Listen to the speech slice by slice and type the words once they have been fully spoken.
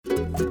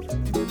Hey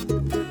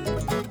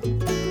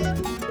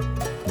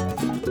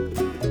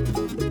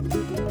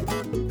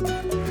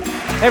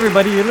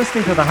everybody, you're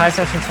listening to the High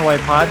Sessions Hawaii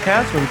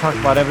podcast, where we talk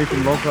about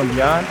everything local and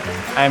beyond.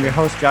 I am your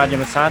host, John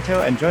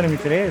Yamasato, and joining me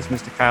today is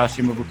Mr. Kyle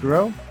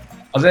Shimabukuro.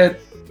 How's it?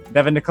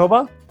 Devin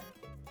Nakoba.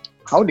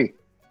 Howdy.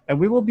 And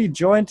we will be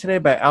joined today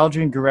by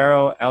Aldrin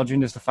Guerrero.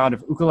 Aldrin is the founder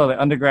of Ukulele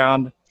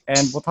Underground,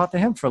 and we'll talk to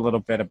him for a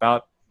little bit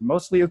about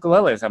mostly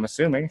ukuleles, I'm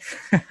assuming.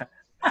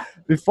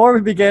 Before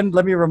we begin,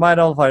 let me remind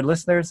all of our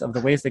listeners of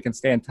the ways they can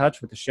stay in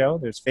touch with the show.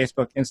 There's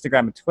Facebook, Instagram,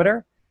 and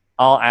Twitter,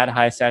 all at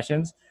High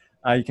Sessions.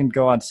 You can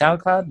go on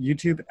SoundCloud,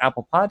 YouTube, and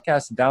Apple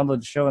Podcasts to download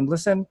the show and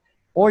listen,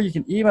 or you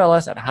can email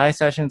us at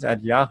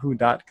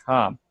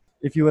highsessions@yahoo.com.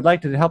 If you would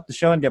like to help the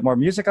show and get more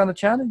music on the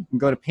channel, you can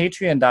go to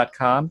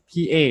patreon.com,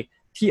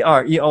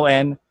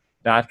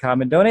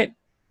 patreon.com, and donate.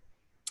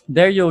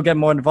 There you'll get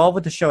more involved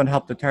with the show and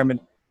help determine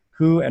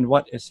who and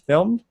what is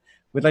filmed.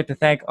 We'd like to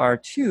thank our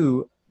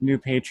two new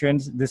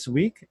patrons this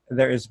week.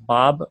 There is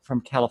Bob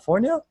from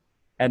California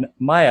and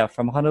Maya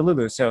from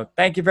Honolulu. So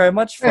thank you very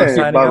much for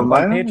signing up on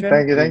Patreon.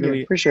 Thank you.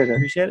 Really appreciate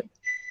it.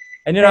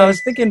 And, I was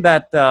thinking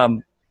that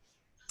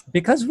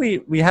because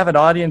we have an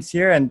audience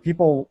here and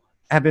people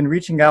have been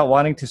reaching out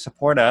wanting to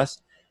support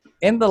us,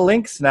 in the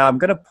links now, I'm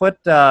going to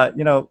put,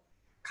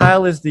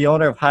 Kyle is the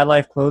owner of High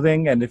Life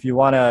Clothing. And if you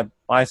want to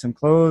buy some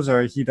clothes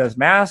or he does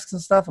masks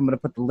and stuff, I'm going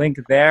to put the link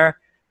there.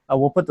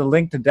 We'll put the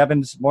link to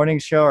Devin's morning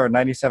show or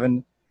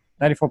 94.7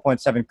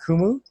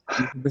 Kumu.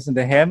 You can listen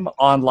to him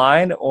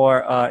online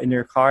or in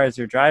your car as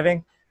you're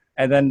driving.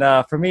 And then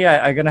for me,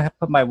 I'm going to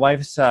put my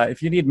wife's,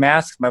 if you need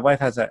masks, my wife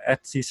has an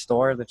Etsy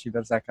store that she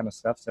does that kind of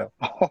stuff. So,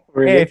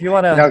 really? Hey, if you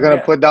want to. You're not going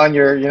to put down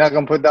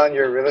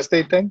your real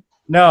estate thing?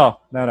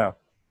 No. I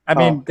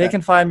mean, they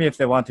can find me if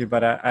they want to,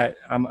 but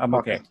I'm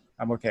okay.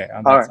 I'm okay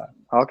on that side.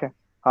 Okay.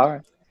 All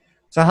right.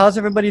 So how's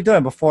everybody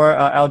doing? Before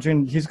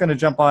Aldrin, he's going to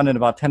jump on in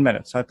about 10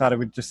 minutes. So I thought I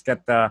would just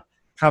get the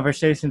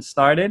conversation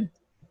started.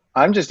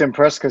 I'm just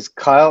impressed because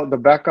Kyle, the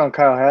background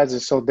Kyle has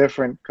is so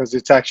different because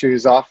it's actually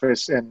his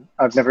office and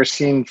I've never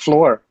seen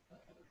floor.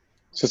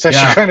 So it's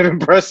actually kind of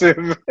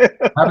impressive. I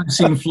haven't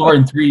seen floor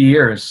in 3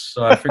 years,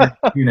 so I figured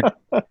it.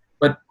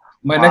 But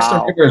my next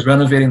door neighbor is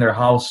renovating their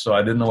house, so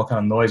I didn't know what kind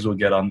of noise we'll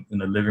get in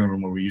the living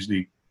room where I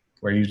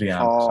usually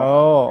am.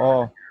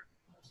 Oh.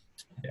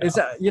 Yeah. Is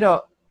that,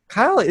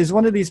 Kyle is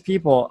one of these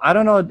people. I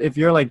don't know if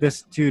you're like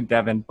this too,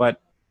 Devin,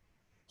 but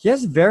he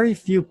has very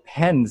few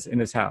pens in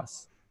his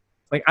house.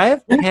 Like I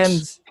have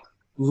pens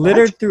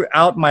littered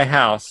throughout my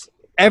house.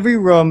 Every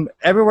room,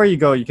 everywhere you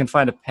go, you can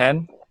find a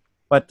pen.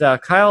 But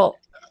Kyle,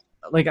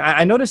 like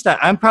I noticed that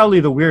I'm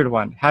probably the weird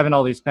one having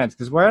all these pens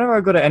because wherever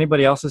I go to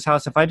anybody else's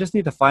house, if I just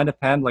need to find a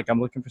pen, like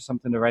I'm looking for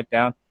something to write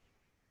down,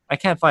 I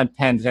can't find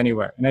pens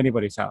anywhere in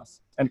anybody's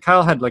house. And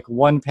Kyle had like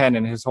one pen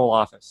in his whole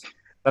office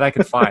that I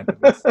could find.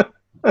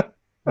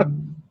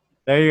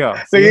 There you go.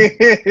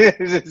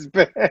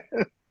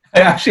 I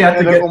actually had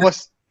to get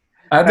almost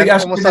out of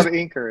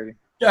ink already.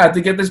 Yeah, I had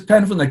to get this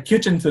pen from the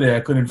kitchen today. I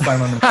couldn't find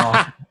one in the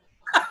house.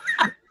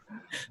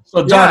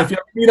 So, John, if you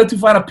ever needed to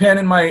find a pen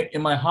in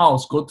my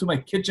house, go to my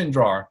kitchen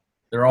drawer.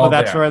 They're all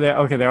there. Where they're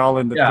okay. They're all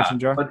in the kitchen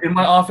drawer. But in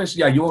my office,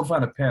 you won't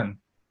find a pen.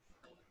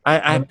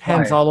 I have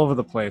pens all over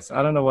the place.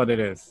 I don't know what it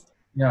is.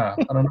 Yeah,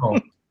 I don't know.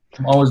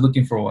 I'm always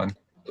looking for one.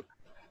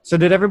 So,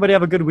 did everybody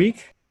have a good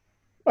week?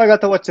 I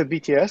got to watch the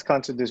BTS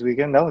concert this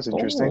weekend. That was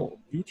interesting. Oh,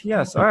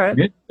 BTS. All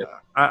right.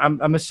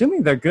 I'm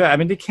assuming they're good. I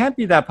mean, they can't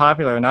be that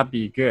popular and not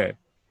be good.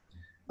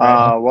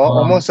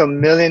 Almost a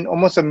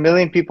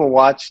million people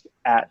watched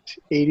at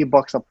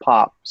 $80 a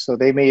pop. So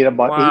they made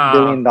about $8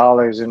 billion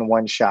in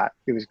one shot.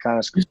 It was kind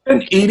of scary. You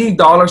spent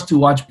 $80 to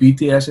watch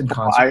BTS in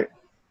concert?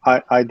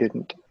 I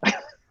didn't.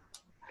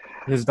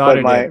 His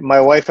daughter but my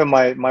wife and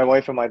my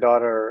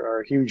daughter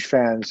are huge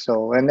fans.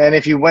 So and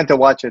if you went to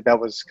watch it, that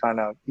was kind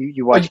of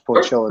you watch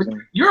both shows.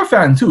 And you're a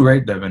fan too,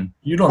 right, Devin?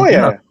 You don't. Oh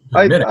yeah,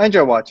 I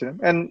enjoy watching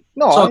them,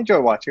 I enjoy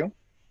watching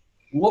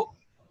them.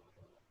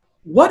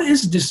 What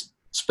is this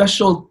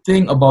special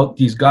thing about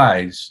these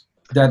guys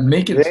that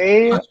make it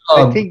such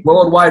a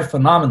worldwide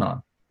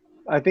phenomenon?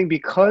 I think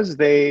because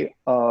they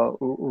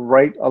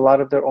write a lot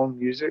of their own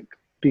music,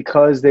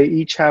 because they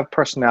each have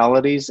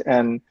personalities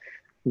and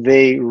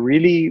they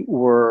really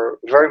were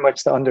very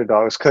much the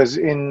underdogs because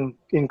in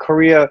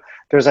Korea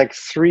there's like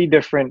 3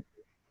 different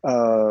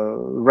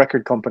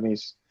record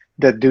companies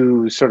that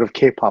do sort of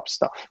K-pop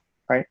stuff,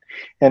 right?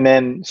 And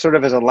then sort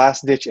of as a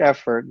last ditch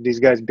effort, these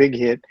guys Big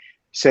Hit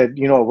said,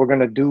 we're going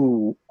to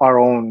do our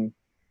own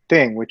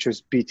thing, which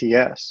was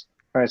BTS,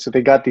 right? So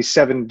they got these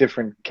 7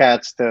 different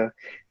cats to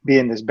be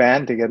in this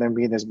band together and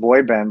be in this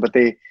boy band, but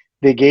they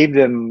gave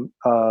them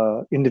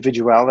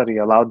individuality,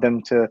 allowed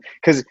them to,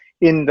 because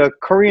in the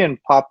Korean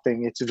pop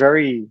thing, it's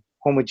very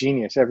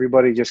homogeneous.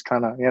 Everybody just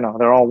kind of,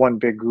 they're all one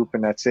big group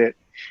and that's it.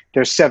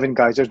 There's 7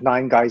 guys, there's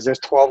 9 guys, there's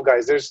 12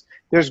 guys. There's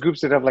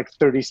groups that have like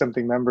 30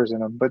 something members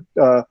in them. But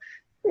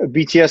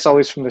BTS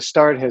always from the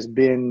start has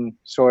been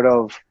sort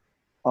of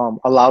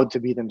allowed to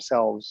be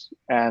themselves.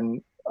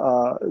 And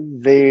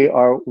they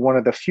are one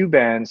of the few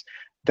bands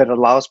that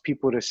allows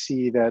people to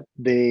see that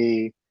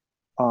they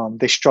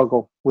they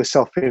struggle with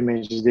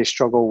self-image, they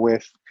struggle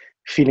with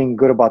feeling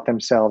good about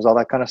themselves, all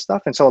that kind of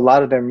stuff. And so a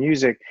lot of their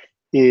music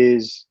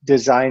is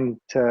designed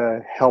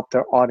to help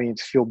their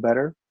audience feel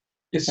better.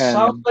 It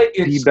sounds like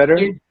be better.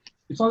 It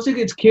sounds like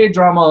it's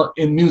K-drama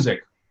in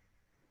music.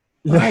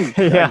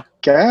 I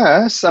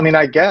guess. I mean,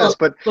 I guess,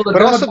 but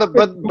also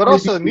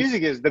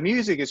the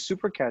music is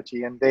super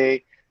catchy, and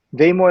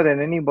they more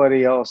than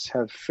anybody else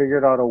have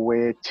figured out a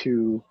way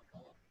to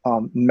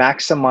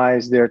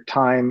maximize their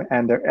time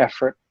and their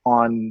effort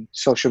on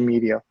social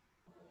media.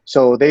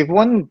 So they've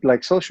won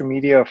like social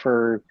media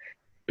for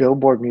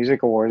Billboard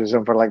Music Awards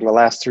for like the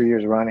last 3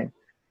 years running.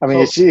 I mean,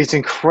 it's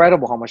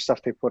incredible how much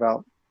stuff they put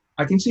out.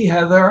 I can see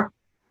Heather,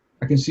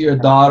 I can see her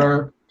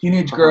daughter,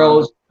 teenage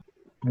girls,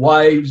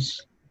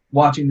 wives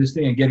watching this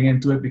thing and getting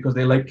into it because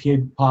they like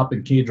K-pop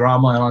and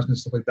K-drama and all that kind of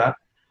stuff like that.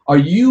 Are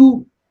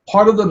you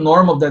part of the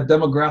norm of that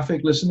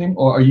demographic listening,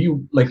 or are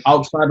you like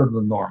outside of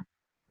the norm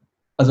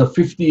as a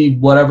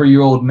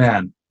 50-whatever-year-old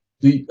man?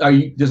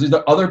 Is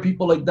there other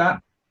people like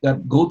that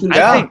go to the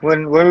Yeah,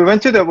 when we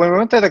went to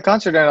the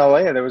concert in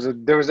LA,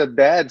 there was a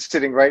dad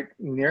sitting right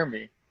near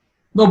me.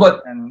 No,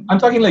 but I'm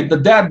talking like the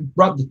dad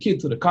brought the kid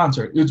to the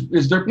concert.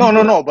 Is there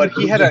no, but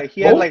he had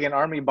like an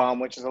army bomb,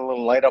 which is a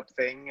little light up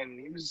thing, and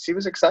he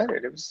was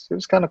excited. It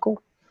was kind of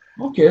cool.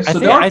 Okay,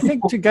 so I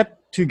think to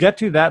get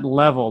to that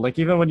level, like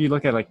even when you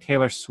look at like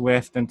Taylor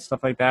Swift and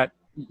stuff like that,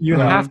 you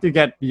have to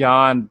get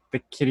beyond the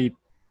kiddie,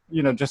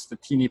 just the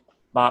teeny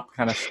bop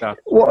kind of stuff.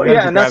 Well,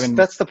 yeah, and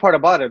that's the part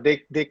about it.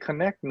 They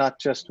connect not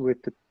just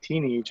with the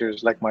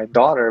teenagers like my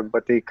daughter,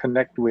 but they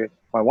connect with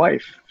my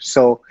wife.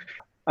 So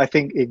I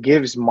think it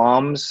gives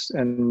moms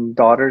and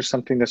daughters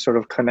something to sort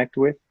of connect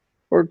with,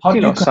 or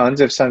sons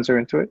if sons are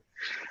into it.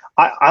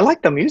 I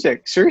like the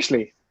music,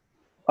 seriously.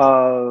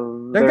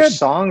 Their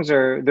songs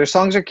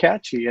are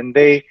catchy, and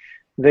they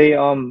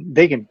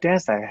can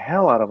dance the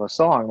hell out of a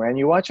song, man.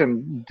 You watch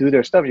them do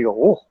their stuff, you go,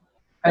 oh,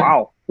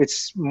 wow,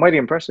 it's mighty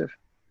impressive.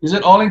 Is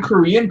it all in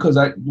Korean? Because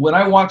when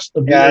I watched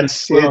the video,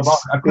 it's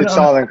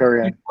all in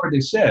Korean. What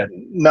they said.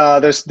 No,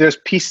 there's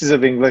pieces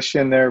of English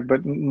in there,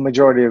 but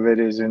majority of it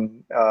is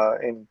in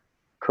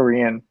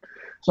Korean.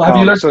 So have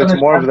you learned? So it's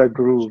more of the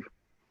groove,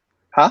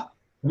 huh?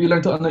 Have you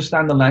learned to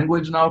understand the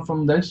language now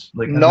from this?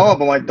 Like no,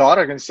 but my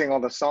daughter can sing all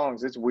the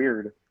songs. It's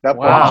weird. That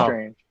part's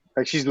strange.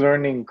 Like she's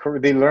learning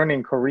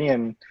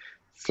Korean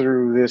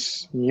through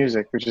this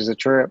music, which is a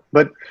trip.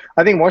 But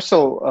I think more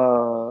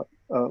so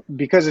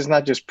because it's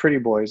not just Pretty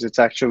Boys. It's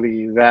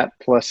actually that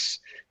plus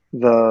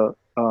the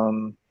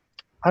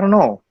I don't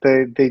know.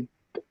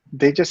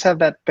 They just have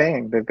that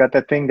thing. They've got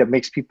that thing that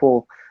makes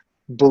people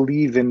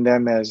believe in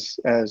them as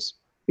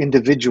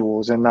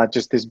individuals and not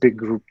just this big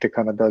group that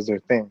kind of does their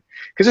thing.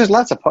 Because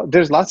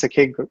there's lots of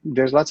K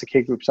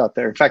groups out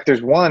there. In fact,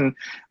 there's one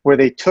where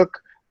they took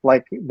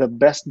like the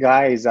best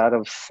guys out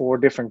of 4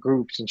 different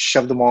groups and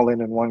shoved them all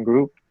in one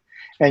group.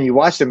 And you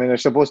watch them, and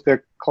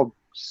they're called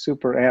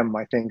Super M,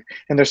 I think,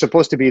 and they're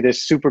supposed to be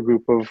this super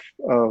group of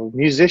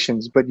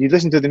musicians. But you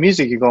listen to the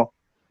music, you go,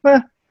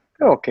 they're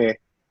okay.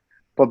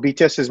 But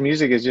BTS's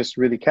music is just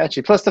really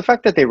catchy. Plus, the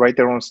fact that they write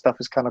their own stuff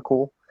is kind of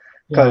cool.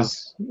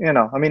 Because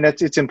I mean,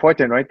 it's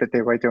important, right, that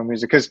they write their own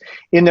music. Because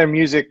in their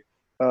music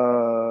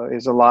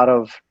is a lot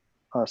of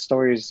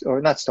stories,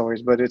 or not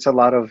stories, but it's a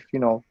lot of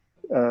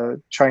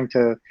trying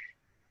to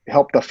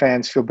help the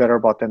fans feel better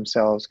about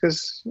themselves.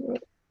 Because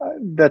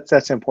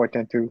that's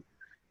important too,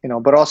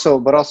 But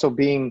also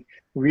being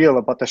real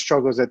about the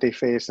struggles that they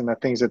face and the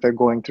things that they're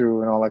going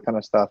through and all that kind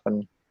of stuff.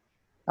 And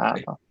I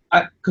don't know.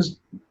 Because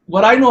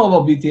what I know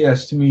about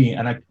BTS, to me,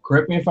 and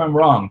correct me if I'm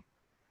wrong,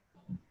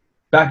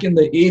 back in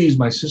the 80s,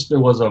 my sister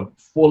was a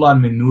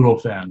full-on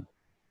Menudo fan.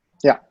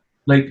 Yeah.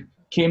 Like,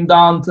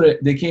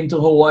 they came to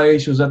Hawaii.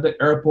 She was at the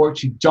airport.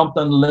 She jumped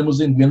on the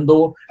limousine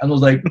window and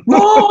was like,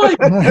 Roy!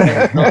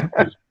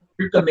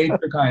 The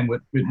nature kind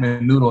with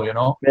Menudo,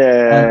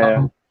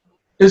 Yeah.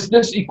 Is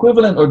this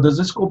equivalent, or does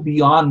this go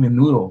beyond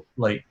Menudo?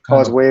 Like,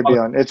 it's way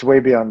beyond. It's way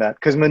beyond that,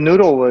 because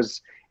Menudo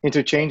was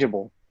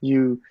interchangeable.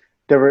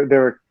 There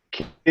were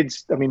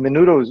kids. I mean,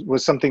 Menudo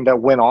was something that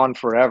went on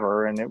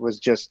forever, and it was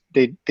just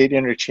they'd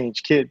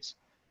interchange kids,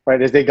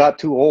 right? As they got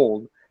too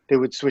old, they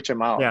would switch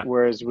them out. Yeah.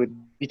 Whereas with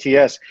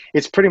BTS,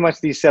 it's pretty much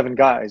these 7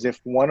 guys.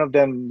 If one of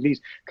them leaves,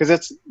 because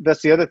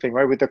that's the other thing,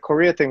 right? With the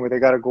Korea thing, where they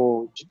got to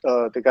go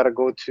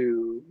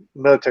to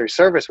military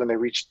service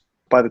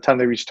by the time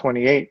they reach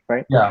 28,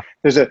 right? Yeah.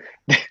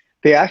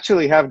 They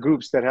actually have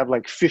groups that have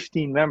like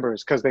 15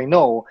 members, because they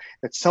know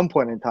at some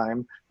point in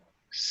time,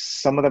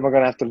 some of them are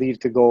going to have to leave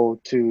to go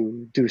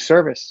to do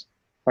service,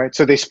 right?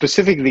 So they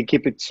specifically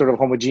keep it sort of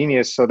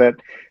homogeneous so that,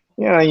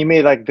 you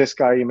may like this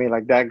guy, you may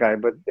like that guy,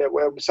 but at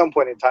some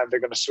point in time, they're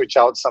going to switch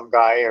out some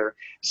guy, or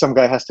some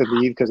guy has to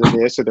leave because of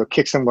this, or they'll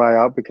kick some guy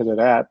out because of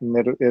that,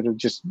 and it'll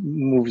just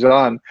moves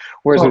on.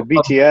 Whereas with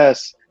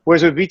BTS,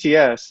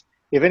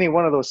 if any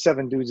one of those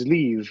 7 dudes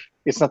leave,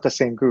 it's not the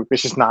same group.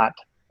 It's just not.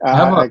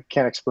 I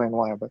can't explain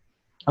why, but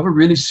I have a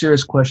really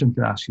serious question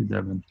to ask you,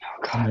 Devin.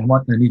 I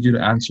need you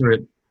to answer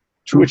it.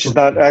 Which is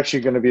not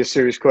actually going to be a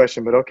serious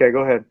question, but okay, go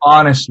ahead.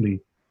 Honestly,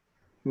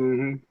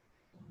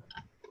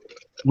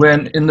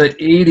 when in the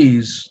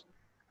 80s,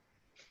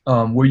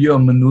 were you a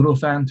Menudo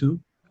fan too?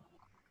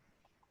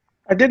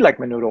 I did like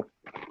Menudo.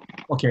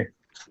 Okay,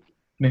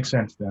 makes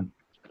sense then.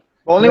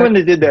 Only Like, when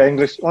they did the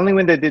English. Only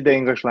when they did the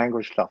English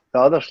language stuff. The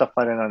other stuff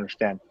I didn't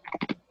understand.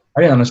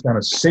 I didn't understand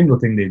a single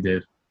thing they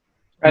did,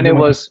 And even it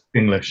when was,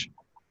 English.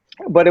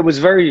 but it was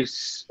very,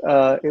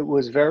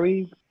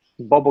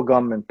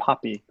 bubblegum and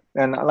poppy.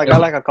 And like I Yeah.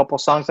 like a couple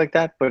songs like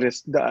that, but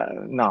it's no. Did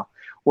you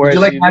Whereas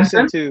like you listen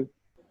Hanson? to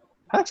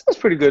Hanson's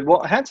pretty good.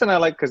 Well, Hanson I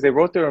like because they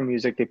wrote their own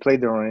music, they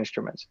played their own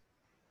instruments,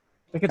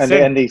 They could and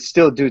sing. they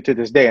still do to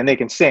this day, and they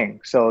can sing.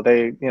 So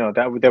they,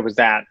 that there was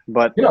that.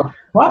 But You know,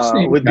 props to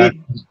you, with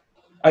man.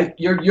 beat,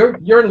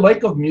 Your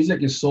like of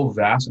music is so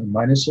vast and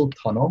mine is so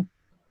tunnel.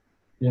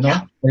 You know,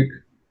 like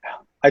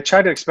I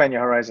try to expand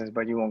your horizons,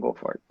 but you won't go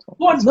for it. So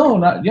what? that's No, okay.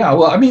 not yeah.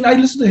 Well, I mean, I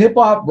listen to hip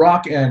hop,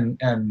 rock, and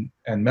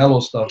mellow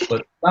stuff,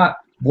 but not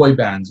boy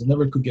bands. I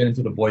never could get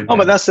into the boy Oh, but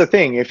band. that's the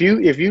thing. If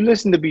you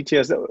listen to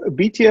BTS,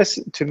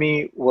 BTS to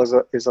me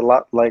is a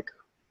lot like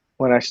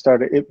when I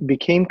started. It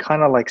became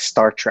kind of like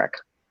Star Trek.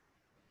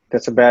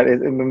 That's it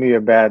may be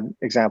a bad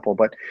example,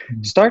 but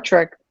Mhm. Star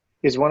Trek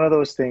is one of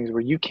those things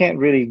where you can't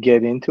really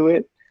get into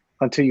it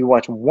until you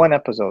watch one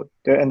episode.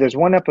 And there's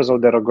one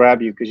episode that'll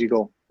grab you because you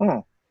go,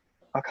 oh,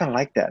 I kind of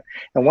like that.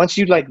 And once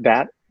you like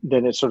that,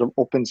 then it sort of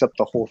opens up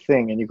the whole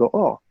thing, and you go,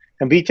 oh.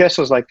 And BTS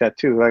was like that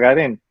too. Like I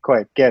didn't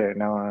quite get it.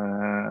 No,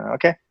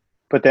 okay,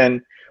 but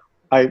then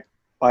I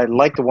I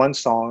liked one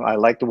song. I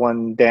liked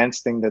one dance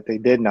thing that they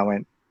did, and I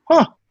went,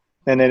 huh.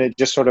 And then it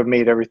just sort of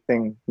made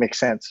everything make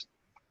sense.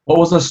 What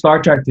was the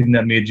Star Trek thing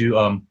that made you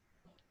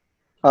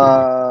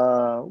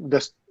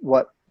This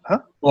what? Huh?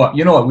 Well,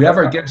 you know what? We have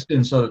our guest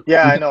in, so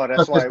Yeah, we I can know.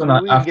 discuss That's this why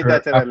one we can get after.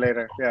 that to that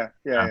later. Yeah,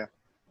 yeah, Yeah.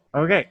 yeah.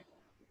 Okay.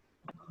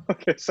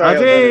 Okay, sorry, I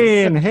was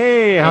editing. Aldrin,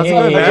 hey, how's it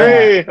going, Hey,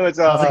 man? Andre, what's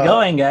how's it up?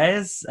 going,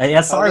 guys? Yeah,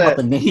 How's sorry about it?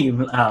 the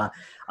name.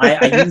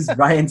 I used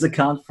Ryan's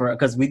account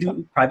because we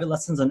do private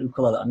lessons on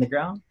Ukulele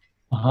Underground,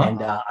 Uh-huh.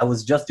 and I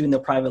was just doing the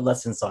private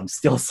lessons, so I'm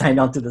still signed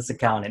on to this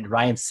account. And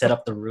Ryan set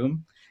up the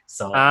room,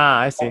 so Ah,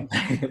 I see.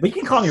 but you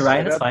can call me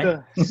Ryan. It's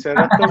fine. Set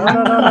up the No,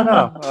 no, no, no,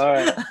 no. room. All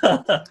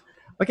right.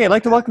 Okay, I'd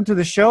like to welcome to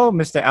the show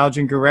Mr.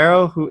 Aldrin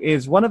Guerrero, who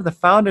is one of the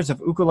founders of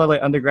Ukulele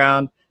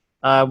Underground,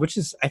 which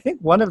is, I think,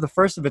 one of the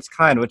first of its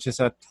kind, which is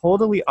a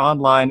totally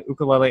online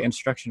ukulele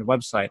instruction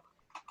website.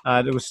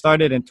 It was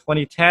started in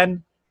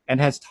 2010 and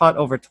has taught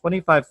over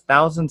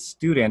 25,000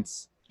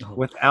 students,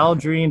 with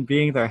Aldrin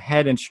being their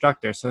head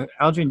instructor. So,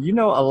 Aldrin, you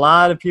know a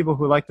lot of people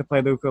who like to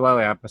play the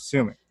ukulele, I'm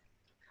assuming.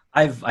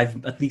 I've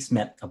at least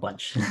met a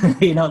bunch.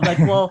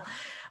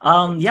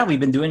 Yeah, we've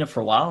been doing it for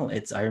a while.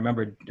 I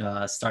remember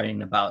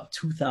starting about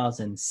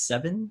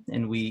 2007,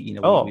 and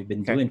we've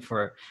been doing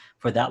for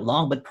that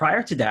long. But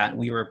prior to that,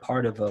 we were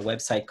part of a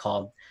website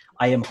called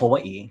I Am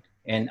Hawaii,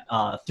 and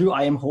through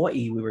I Am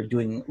Hawaii, we were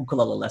doing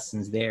ukulele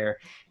lessons there,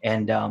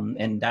 and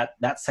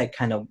that site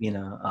kind of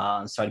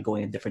started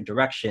going a different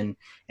direction,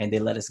 and they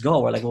let us go.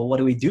 We're like, well, what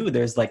do we do?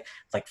 There's like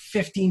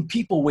 15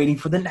 people waiting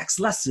for the next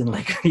lesson,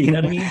 like you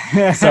know what I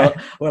mean? So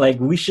we're like,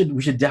 we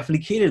should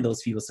definitely cater to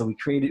those people. So we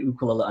created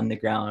Ukulele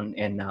Underground,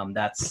 and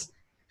that's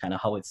kind of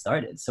how it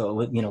started. So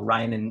with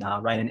Ryan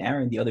and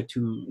Aaron, the other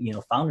two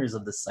founders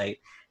of the site,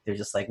 they're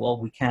just like, well,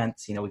 we can't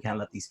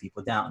let these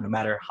people down. No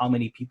matter how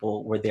many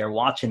people were there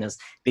watching us,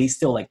 they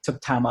still like took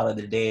time out of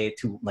their day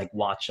to like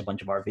watch a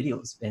bunch of our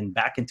videos. And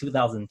back in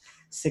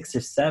 2006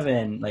 or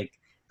 7, like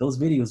those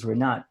videos were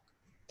not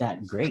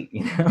that great,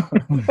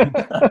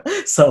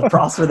 So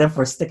props for them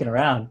for sticking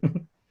around.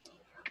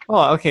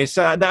 Oh, okay.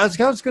 So that was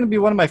going to be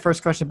one of my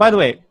first questions. By the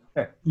way,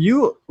 Sure.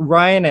 you,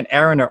 Ryan, and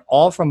Aaron are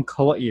all from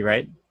Kauai,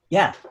 right?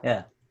 Yeah.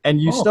 And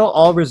you still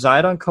all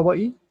reside on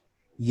Kauai?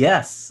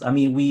 Yes, I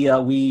mean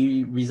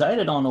we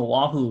resided on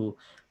Oahu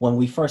when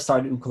we first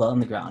started Ukulele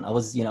Underground. I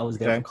was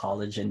there for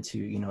college and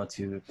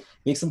to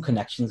make some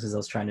connections because I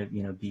was trying to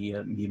be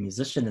a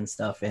musician and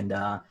stuff. And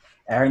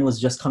Aaron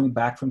was just coming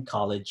back from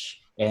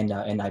college, and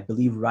I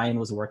believe Ryan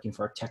was working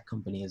for a tech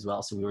company as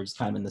well. So we were just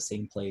kind of in the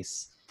same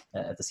place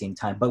at the same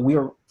time. But we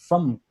were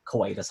from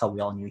Kauai. That's how we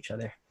all knew each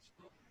other.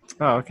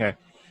 Oh, okay.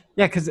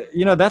 Yeah, because,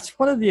 that's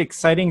one of the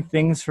exciting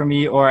things for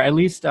me, or at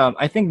least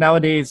I think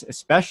nowadays,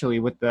 especially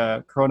with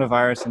the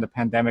coronavirus and the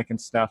pandemic and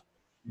stuff,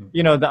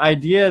 the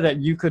idea that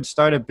you could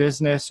start a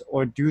business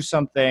or do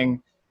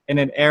something in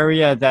an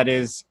area that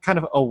is kind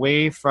of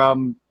away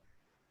from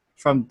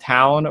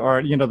town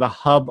or, the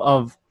hub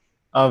of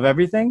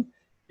everything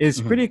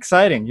is pretty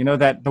exciting.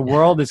 That the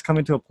world is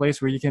coming to a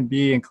place where you can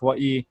be in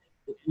Kauai,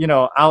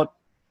 out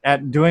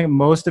at doing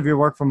most of your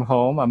work from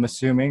home, I'm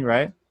assuming,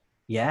 right?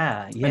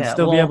 Yeah. And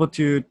still be able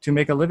to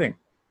make a living.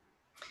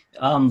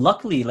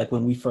 Luckily, like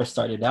when we first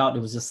started out, it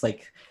was just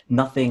like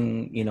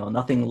nothing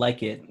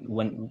like it.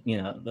 When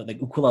the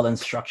ukulele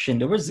instruction,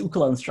 there was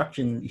ukulele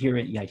instruction here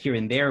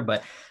and there,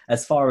 but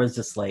as far as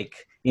just like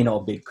a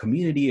big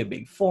community, a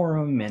big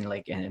forum,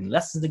 and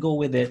lessons to go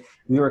with it,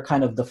 we were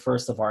kind of the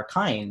first of our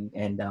kind,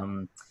 and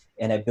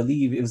I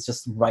believe it was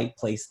just right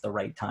place at the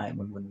right time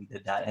when we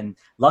did that. And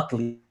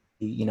luckily,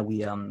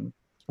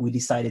 we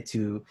decided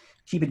to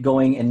keep it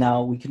going, and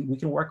now we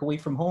can work away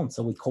from home.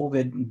 So with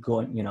COVID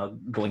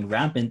going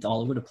rampant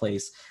all over the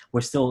place,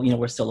 we're still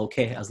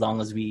okay as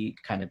long as we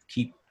kind of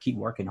keep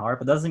working hard.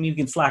 But doesn't mean we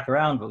can slack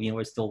around, but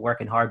we're still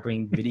working hard,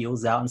 bringing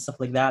videos out and stuff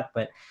like that.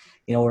 But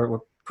we're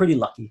pretty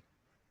lucky.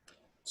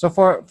 So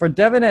for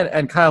Devin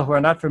and Kyle, who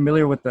are not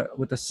familiar with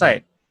the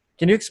site,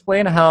 can you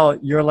explain how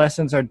your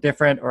lessons are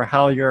different, or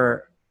how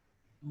your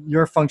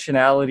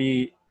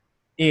functionality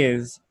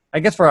is, I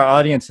guess, for our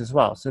audience as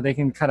well, so they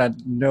can kind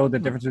of know the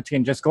difference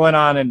between just going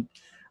on and,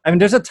 I mean,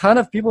 there's a ton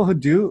of people who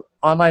do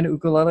online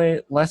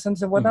ukulele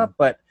lessons and whatnot,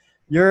 but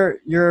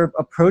your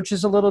approach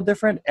is a little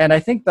different. And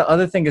I think the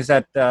other thing is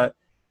that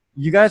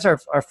you guys are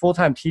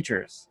full-time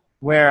teachers,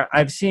 where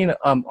I've seen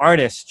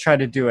artists try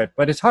to do it,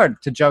 but it's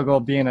hard to juggle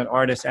being an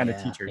artist and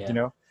a teacher,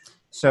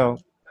 So,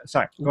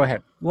 sorry, go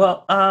ahead.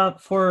 Well,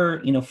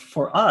 for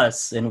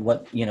us, and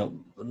what,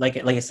 like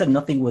I said,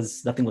 nothing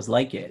was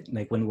like it,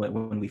 like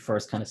when we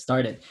first kind of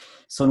started.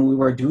 So when we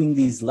were doing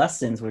these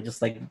lessons, we're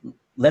just like,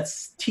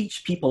 let's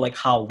teach people like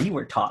how we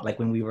were taught, like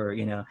when we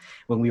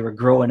were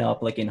growing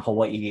up, like in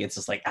Hawaii. It's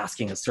just like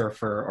asking a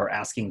surfer or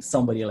asking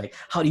somebody like,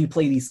 how do you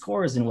play these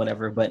chords and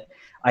whatever. But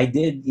I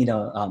did,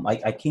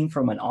 I came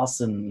from an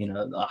awesome,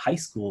 a high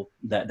school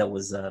that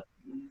was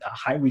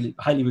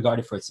highly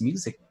regarded for its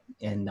music.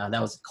 And that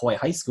was Kauai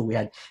High School. We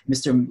had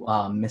Mr.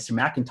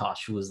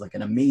 McIntosh, who was like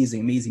an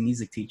amazing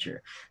music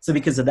teacher. So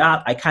because of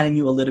that, I kind of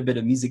knew a little bit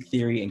of music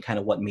theory and kind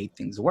of what made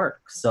things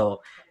work.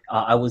 So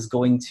I was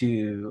going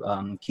to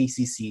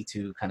KCC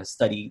to kind of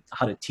study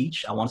how to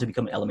teach. I wanted to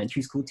become an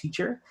elementary school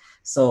teacher.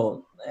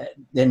 So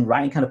then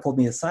Ryan kind of pulled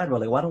me aside. We're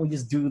like, why don't we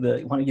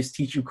just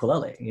teach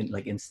ukulele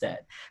instead?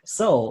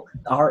 So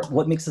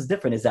what makes us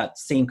different is that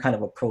same kind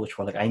of approach,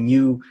 where like I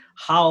knew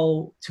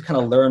how to kind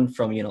of learn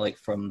from,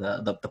 from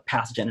the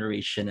past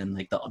generation, and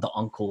like the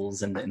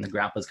uncles and the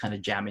grandpas kind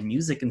of jamming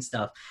music and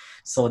stuff.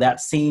 So that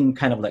same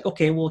kind of like,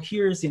 okay, well,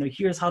 here's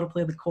how to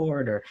play the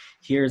chord, or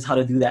here's how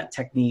to do that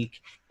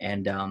technique.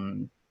 And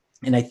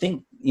I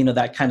think,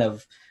 that kind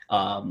of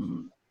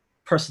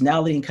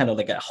personality and kind of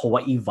like a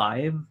Hawaii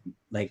vibe,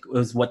 like,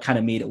 was what kind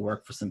of made it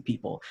work for some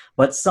people.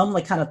 But some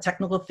like kind of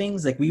technical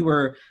things, like we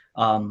were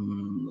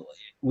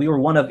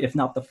one of, if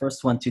not the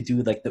first one, to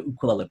do like the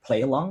ukulele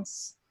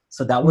play-alongs.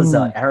 So that was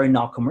Aaron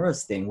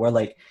Nakamura's thing, where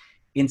like,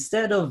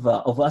 instead of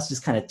us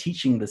just kind of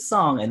teaching the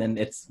song and then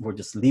we're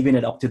just leaving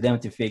it up to them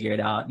to figure it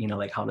out,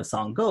 like how the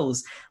song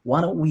goes,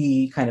 why don't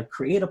we kind of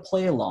create a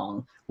play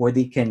along where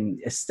they can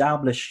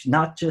establish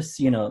not just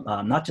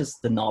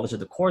the knowledge of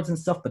the chords and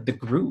stuff, but the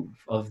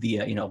groove of the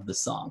of the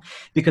song.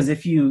 Because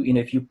if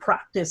you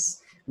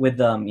practice with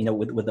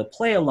with the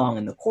play along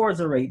and the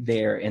chords are right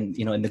there, and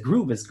and the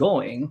groove is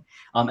going,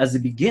 as a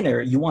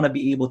beginner, you want to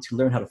be able to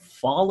learn how to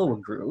follow a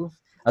groove,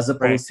 as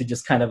opposed to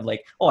just kind of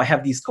like, oh, I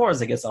have these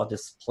chords, I guess I'll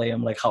just play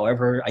them like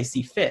however I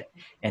see fit.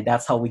 And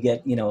that's how we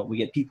get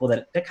people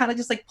that kind of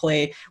just like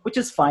play, which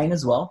is fine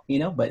as well,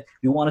 but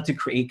we wanted to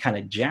create kind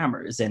of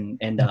jammers. And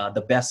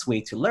the best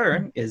way to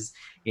learn is,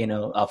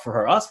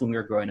 for us when we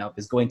were growing up,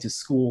 is going to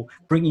school,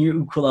 bringing your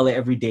ukulele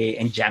every day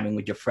and jamming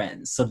with your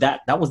friends. So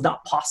that was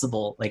not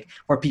possible, like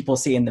for people,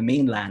 say, in the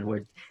mainland,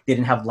 where they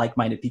didn't have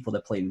like-minded people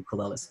that play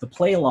ukuleles. The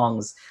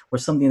play-alongs were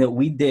something that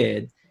we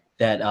did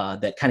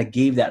that kind of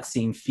gave that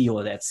same feel,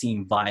 that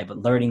same vibe, of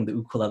learning the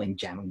ukulele and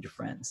jamming with your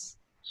friends.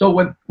 So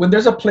when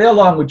there's a play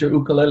along with your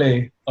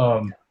ukulele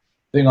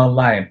thing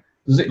online,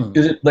 is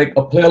it like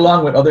a play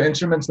along with other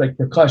instruments like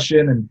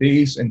percussion and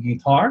bass and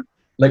guitar?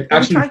 Like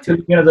actually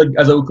sitting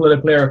as a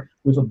ukulele player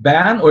with a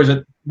band, or is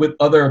it with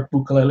other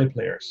ukulele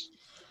players?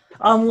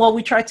 Well,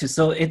 we try to.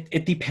 So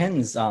it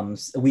depends.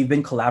 We've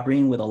been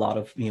collaborating with a lot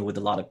of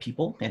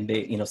people, and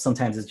they,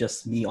 sometimes it's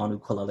just me on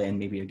ukulele and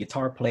maybe a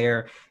guitar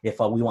player if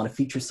we want to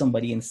feature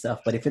somebody and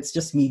stuff. But if it's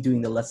just me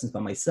doing the lessons by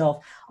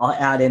myself, I'll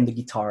add in the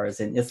guitars,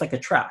 and it's like a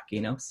track,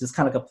 it's just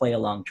kind of like a play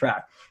along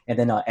track. And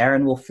then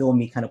Aaron will film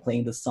me kind of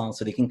playing the song,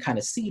 so they can kind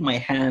of see my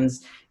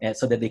hands, and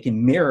so that they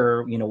can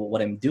mirror,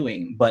 what I'm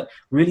doing. But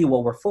really,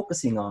 what we're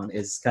focusing on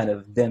is kind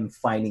of them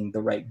finding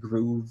the right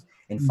groove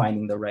and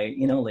finding the right,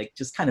 like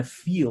just kind of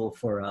feel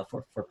for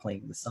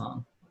playing the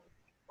song.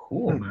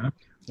 Cool, man.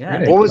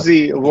 Yeah. What was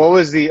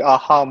the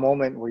aha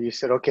moment where you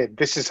said, okay,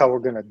 this is how we're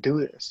gonna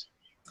do this?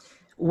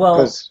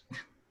 Well, so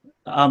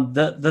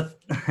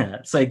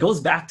it goes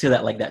back to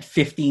that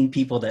 15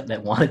 people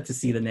that wanted to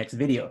see the next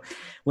video.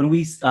 When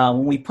we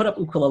put up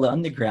Ukulele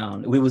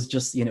Underground, it was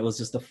just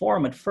a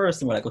forum at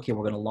first, and we're like, okay,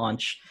 we're gonna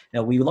launch.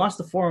 We launched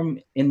the forum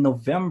in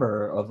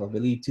November of, I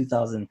believe,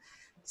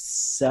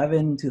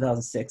 2007,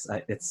 2006.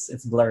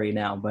 It's blurry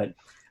now, but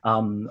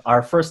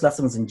our first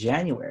lesson was in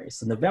January.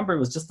 So November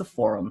was just the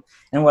forum,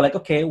 and we're like,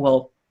 okay,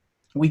 well,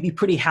 we'd be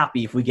pretty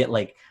happy if we get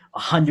like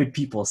 100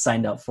 people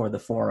signed up for the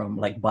forum,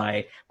 like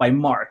by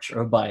March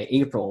or by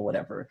April or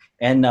whatever.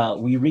 And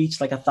we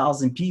reached like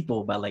 1,000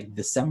 people by like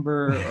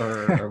December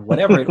or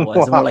whatever it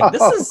was. And we're like,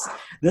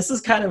 this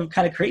is kind of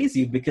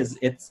crazy, because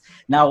it's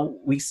now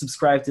we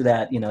subscribe to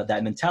that,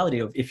 that mentality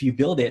of if you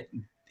build it,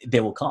 they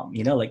will come,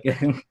 you know, like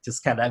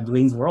just kind of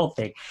Wayne's World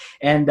thing.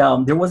 And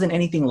there wasn't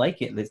anything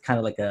like it. It's kind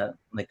of like a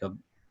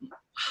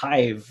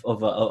hive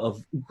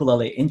of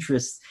ukulele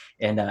interest,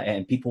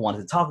 and people wanted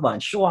to talk about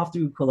and show off the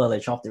ukulele,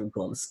 show off their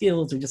ukulele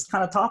skills, or just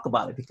kind of talk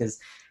about it, because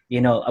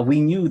we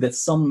knew that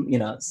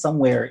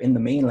somewhere in the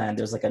mainland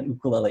there's like an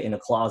ukulele in a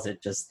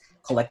closet just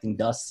collecting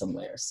dust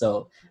somewhere.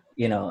 So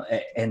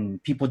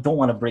and people don't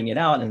want to bring it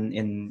out,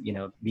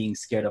 and being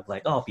scared of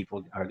like, oh,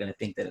 people are going to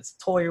think that it's a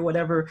toy or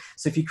whatever.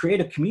 So if you create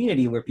a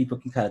community where people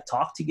can kind of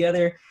talk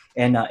together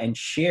and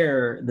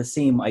share the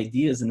same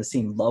ideas and the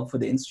same love for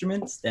the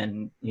instruments,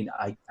 then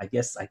I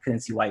guess I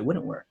couldn't see why it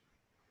wouldn't work.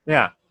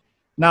 Yeah.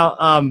 Now,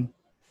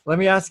 let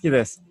me ask you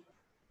this: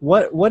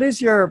 what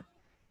is your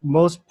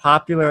most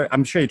popular?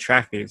 I'm sure you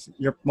track these.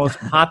 Your most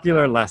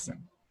popular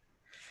lesson.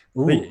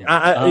 Ooh,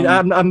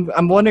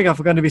 I'm wondering if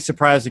we're going to be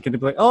surprised. You could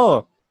be like,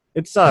 oh,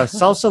 it's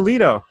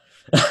Salsalito.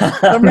 For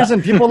some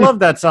reason, people love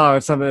that song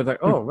or something. It's like,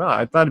 oh, wow,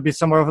 I thought it'd be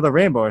Somewhere Over the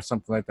Rainbow or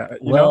something like that.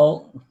 You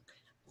know?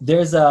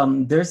 There's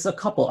a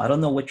couple. I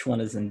don't know which one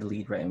is in the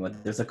lead right now,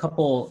 but there's a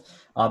couple.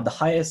 The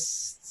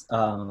highest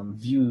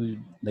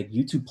viewed like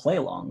YouTube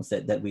play-alongs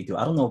that we do.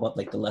 I don't know about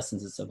like the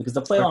lessons and stuff, because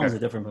the play-alongs are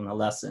different from the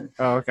lesson.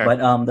 Oh, okay.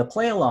 But the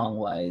play-along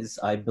wise,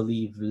 I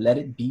believe "Let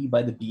It Be"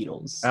 by the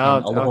Beatles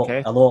and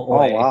okay. Aloha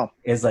Oe wow.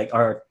 is like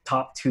our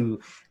top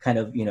two. Kind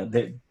of,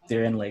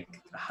 they're in like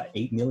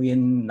 8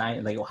 million,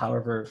 like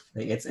however,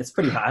 it's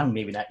pretty high.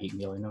 Maybe not 8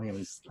 million. I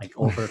mean, it's like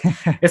over.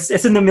 it's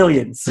in the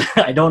millions.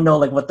 I don't know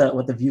like what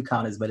the view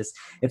count is, but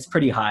it's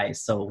pretty high.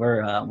 So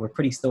we're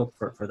pretty stoked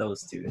for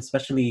those two,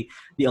 especially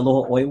the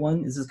Aloha Oe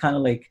one. This is kind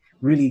of like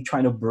really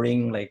trying to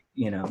bring like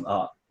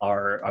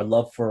our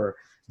love for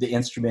the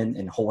instrument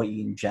and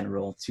Hawaii in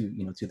general to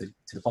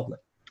the public.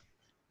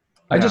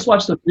 I just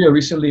watched a video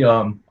recently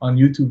on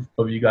YouTube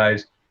of you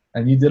guys,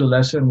 and you did a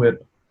lesson with.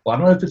 Well, I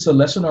don't know if it's a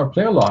lesson or a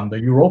play along, the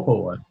Europa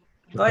one.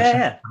 Oh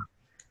yeah.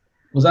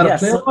 Was that a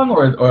play along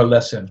or a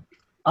lesson?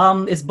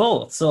 It's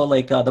both. So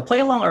like the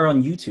play along are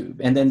on YouTube,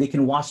 and then they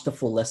can watch the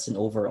full lesson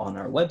over on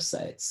our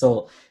website.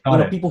 So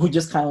people who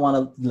just kind of want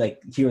to like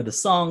hear the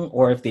song,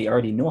 or if they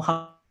already know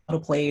how to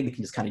play, they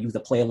can just kind of use the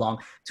play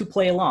along to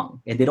play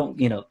along, and they don't,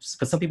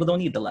 because some people don't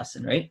need the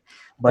lesson, right?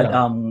 But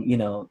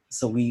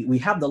so we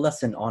have the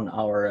lesson on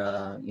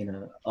our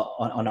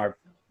on our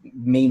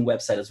main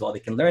website as well. They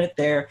can learn it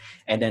there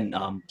and then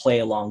play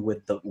along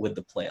with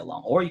the play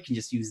along, or you can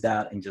just use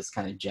that and just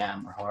kind of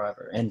jam or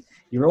however. And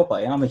Europa,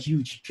 I'm a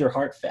huge Pure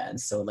Heart fan,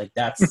 so like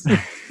that's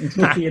you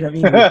know what I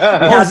mean. We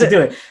have to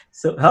do it.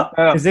 So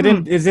is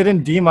it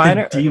in D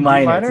minor? D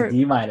minor, it's a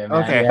D minor,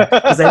 man. Okay,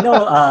 because I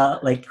know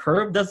like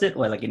Herb does it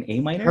like in A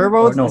minor.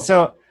 Herb, no?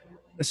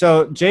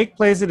 So Jake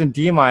plays it in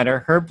D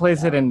minor, Herb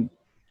plays it in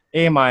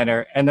A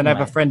minor, and then I have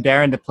a friend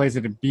Darren that plays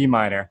it in B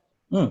minor.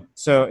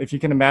 So if you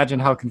can imagine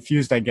how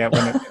confused I get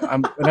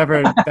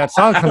whenever that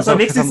song comes up. What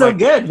makes it so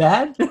good,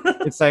 man?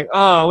 It's like,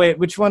 oh wait,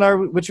 which one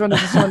is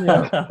this one?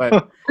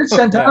 But it's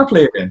Santana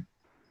play in.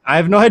 I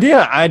have no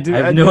idea. I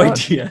have no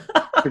idea.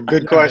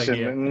 Good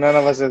question. None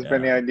of us has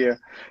any idea.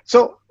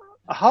 So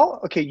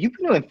you've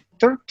been doing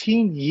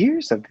 13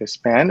 years of this,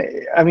 man.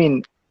 I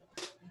mean,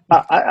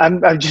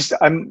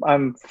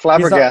 I'm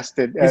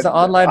flabbergasted. He's the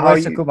online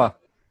voice of Kuma.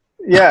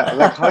 Yeah,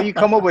 like how you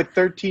come up with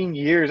 13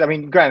 years. I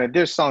mean, granted,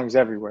 there's songs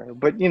everywhere,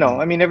 but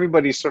I mean,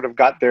 everybody's sort of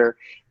got their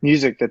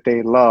music that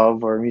they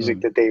love or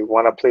music that they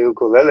want to play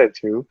ukulele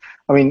to.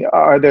 I mean,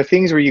 are there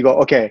things where you go,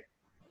 okay,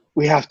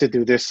 we have to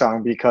do this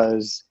song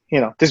because,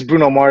 this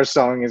Bruno Mars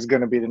song is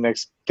going to be the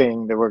next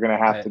thing that we're going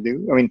to have to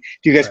do? I mean,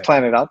 do you guys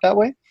plan it out that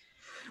way?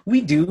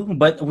 We do,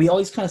 but we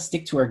always kind of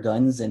stick to our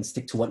guns and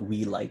stick to what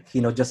we like,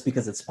 just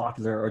because it's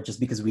popular or just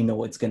because we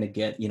know it's going to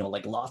get,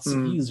 like lots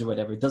of views or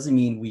whatever. It doesn't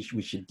mean we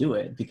should do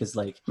it, because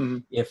like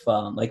if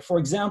like, for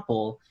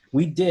example,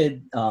 we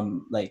did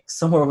like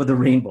Somewhere Over the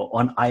Rainbow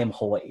on I Am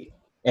Hawaii.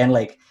 And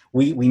like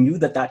we knew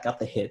that got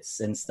the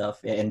hits and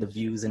stuff and the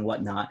views and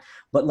whatnot,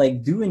 but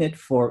like doing it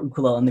for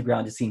Ukulele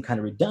Underground just seemed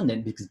kind of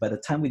redundant, because by the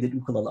time we did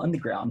Ukulele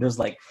Underground, there's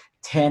like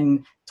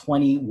 10,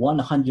 20,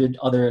 100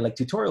 other like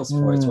tutorials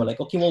for it. So we're like,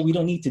 okay, well, we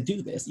don't need to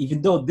do this,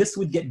 even though this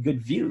would get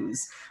good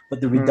views.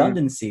 But the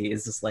redundancy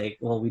is just like,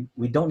 well,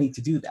 we don't need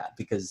to do that,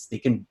 because they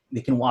can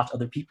watch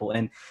other people.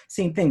 And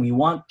same thing, we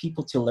want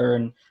people to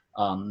learn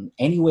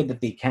any way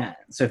that they can.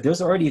 So if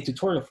there's already a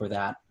tutorial for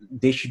that,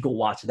 they should go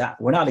watch that.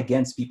 We're not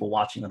against people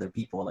watching other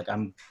people. Like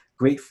I'm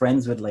great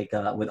friends with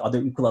with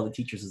other ukulele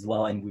teachers as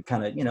well, and we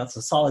kind of it's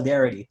a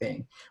solidarity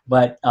thing.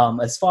 But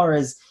as far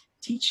as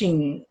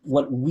teaching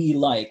what we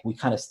like, we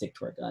kind of stick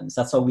to our guns.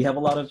 That's why we have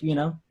a lot of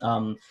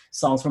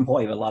songs from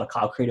Hawaii. We have a lot of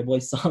Kyle Creative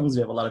Boys songs.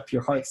 We have a lot of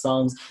Pure Heart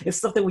songs. It's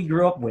stuff that we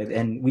grew up with,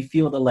 and we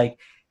feel that like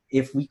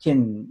if we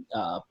can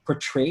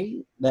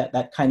portray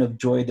that kind of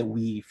joy that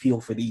we feel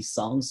for these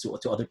songs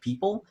to other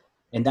people,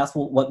 and that's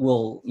what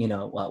will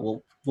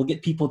we'll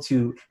get people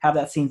to have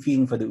that same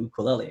feeling for the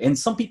ukulele. And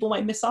some people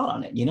might miss out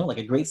on it, like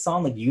a great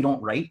song like you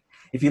don't write.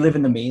 If you live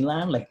in the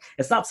mainland, like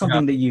it's not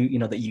something that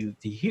you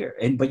hear,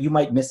 but you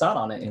might miss out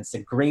on it. And it's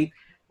a great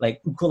like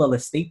ukulele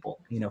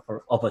staple,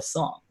 of a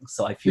song.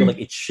 So I feel like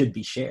it should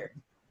be shared.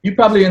 you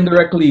probably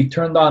indirectly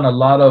turned on a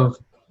lot of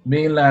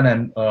mainland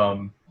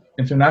and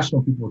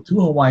international people to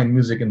Hawaiian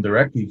music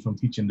indirectly from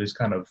teaching this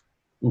kind of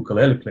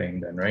ukulele playing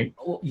then, right?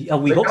 Oh, yeah,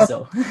 we Like, hope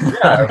so.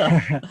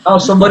 yeah. Now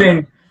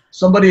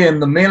somebody in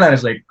the mainland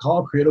is like,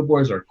 "Call Creative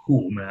Boys are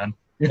cool, man."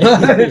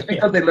 It's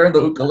because they learned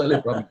the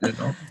ukulele from it, you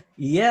know.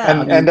 Yeah, I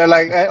mean, and they're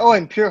like, oh,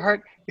 and Pure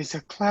Heart is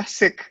a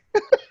classic.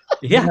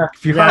 yeah,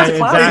 Pure Yeah, Heart's a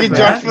classic, exactly.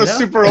 Josh man, was you know?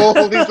 super old.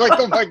 He's like,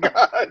 oh my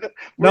god.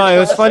 No, it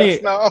was funny.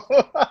 Now.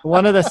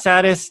 One of the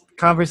saddest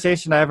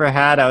conversation I ever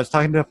had, I was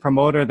talking to a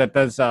promoter that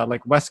does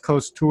like West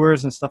Coast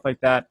tours and stuff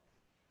like that.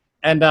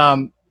 And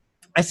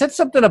I said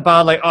something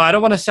about like, oh, I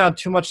don't want to sound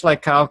too much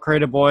like Kyle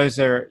Creative Boys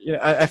or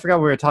I forgot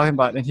what we were talking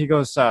about. And he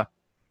goes,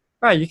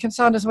 right, you can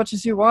sound as much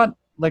as you want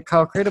like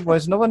Kyle Creative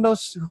Boys. No one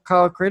knows who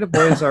Kyle Creative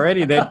Boys is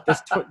already.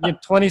 That's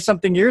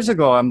 20-something years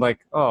ago. I'm like,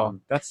 oh,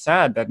 that's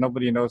sad that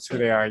nobody knows who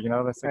they are. You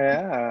know, that's like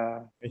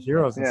the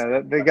heroes. And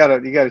stuff.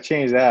 You gotta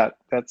change that.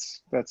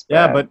 That's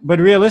yeah, bad. but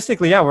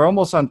realistically, yeah, we're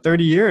almost on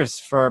 30 years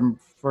for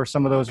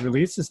some of those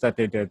releases that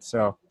they did.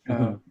 So,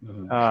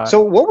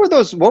 so what were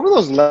those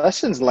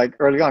lessons like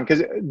early on?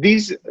 Because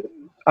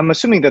I'm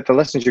assuming that the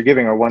lessons you're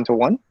giving are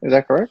 1-to-1. Is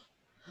that correct?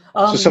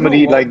 So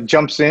somebody like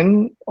jumps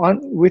in on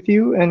with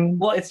you and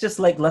well, it's just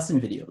like lesson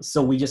videos.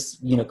 So we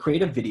just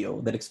create a video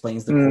that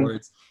explains the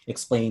chords,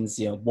 explains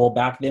well,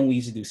 back then we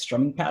used to do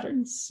strumming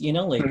patterns.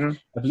 Like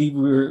I believe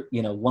we were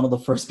one of the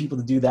first people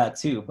to do that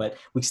too. But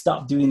we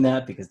stopped doing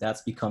that because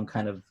that's become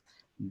kind of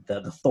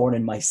the thorn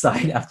in my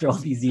side after all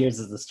these years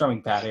is the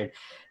strumming pattern.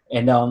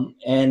 And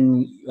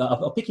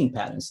a picking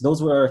pattern. So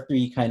those were our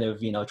three kind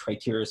of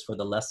criteria for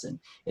the lesson.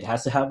 It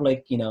has to have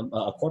like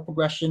a chord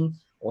progression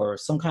or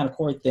some kind of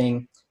chord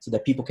thing so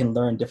that people can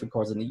learn different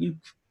chords in the uke,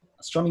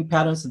 a strumming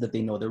pattern so that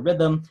they know their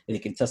rhythm and they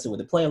can test it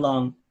with a play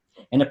along,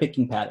 and a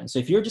picking pattern. So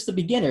if you're just a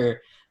beginner,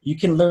 you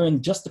can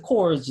learn just the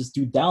chords, just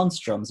do down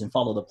strums and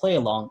follow the play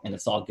along, and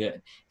it's all good.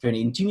 If you're an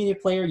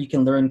intermediate player, you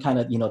can learn kind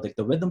of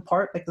the rhythm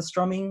part, like the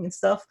strumming and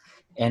stuff,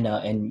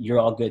 and you're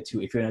all good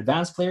too. If you're an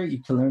advanced player,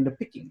 you can learn the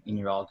picking, and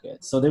you're all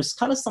good. So there's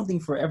kind of something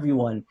for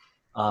everyone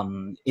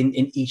in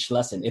each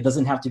lesson. It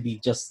doesn't have to be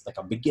just like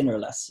a beginner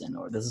lesson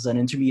or this is an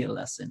intermediate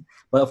lesson.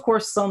 But of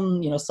course,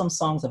 some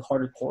songs have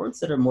harder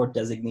chords that are more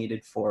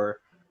designated for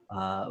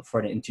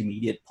an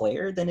intermediate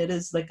player than it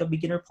is like a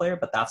beginner player.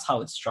 But that's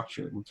how it's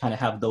structured. We kind of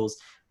have those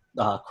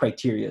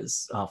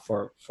criterias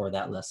for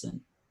that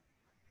lesson.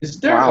 Is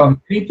there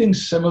anything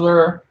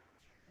similar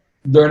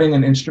learning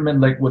an instrument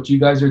like what you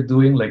guys are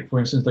doing? Like for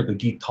instance, like a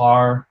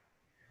guitar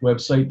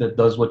website that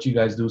does what you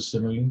guys do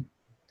similarly?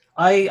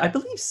 I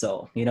believe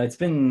so. It's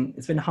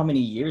been how many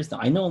years now?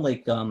 I know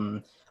like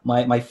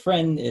my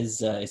friend is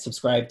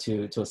subscribed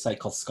to a site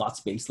called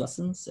Scott's Bass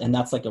Lessons, and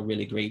that's like a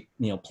really great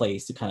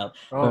place to kind of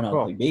learn how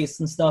to play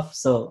bass and stuff.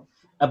 So,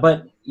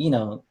 but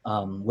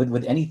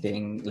with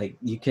anything, like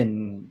you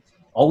can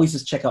always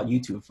just check out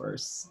YouTube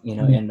first,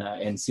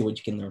 and see what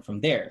you can learn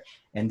from there.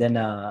 And then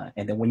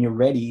when you're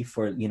ready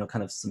for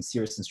kind of some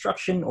serious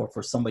instruction, or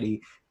for somebody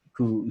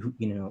who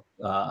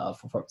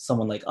for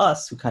someone like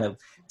us who kind of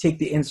take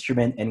the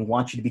instrument and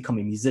want you to become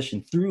a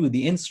musician through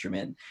the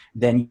instrument,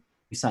 then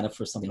you sign up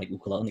for something like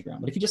Ukulele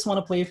Underground. But if you just want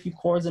to play a few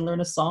chords and learn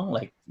a song,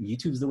 like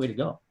YouTube's the way to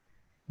go.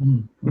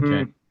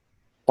 Okay.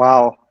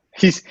 Wow,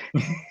 he's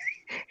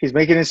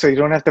making it so you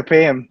don't have to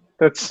pay him.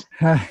 That's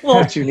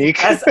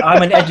unique.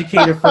 I'm an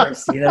educator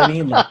first, you know what I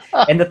mean? Like,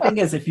 and the thing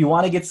is, if you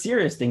want to get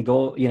serious, then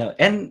go,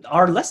 and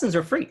our lessons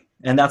are free.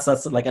 And that's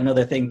like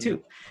another thing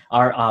too.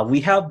 We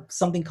have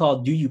something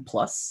called Do You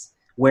Plus,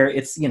 where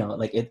it's,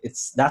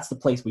 that's the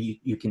place where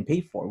you can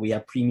pay for. We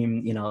have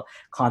premium,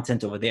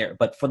 content over there.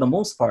 But for the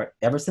most part,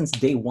 ever since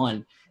day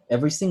one,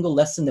 every single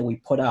lesson that we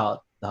put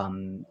out,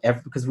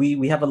 because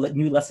we have a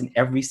new lesson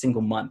every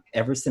single month,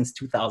 ever since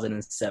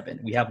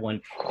 2007. We have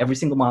one every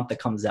single month that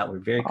comes out. We're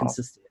very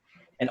consistent.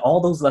 And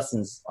all those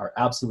lessons are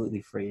absolutely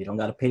free. You don't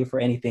got to pay for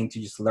anything to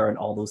just learn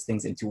all those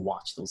things and to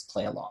watch those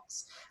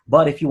play-alongs.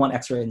 But if you want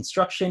extra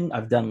instruction,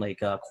 I've done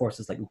like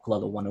courses like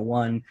Ukulele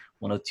 101,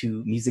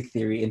 102, music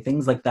theory, and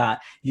things like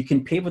that. You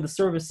can pay for the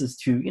services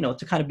to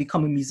kind of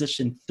become a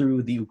musician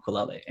through the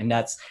ukulele. And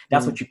that's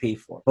what you pay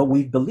for. But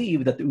we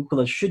believe that the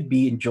ukulele should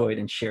be enjoyed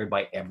and shared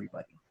by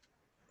everybody.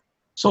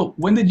 So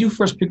when did you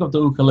first pick up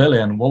the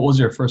ukulele, and what was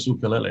your first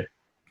ukulele?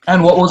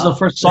 And what was the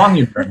first song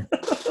you learned?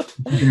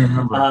 Do you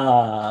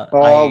remember?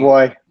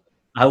 Boy.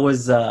 I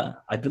was,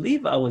 I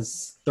believe I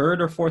was 3rd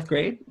or 4th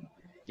grade.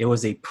 It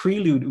was a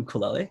prelude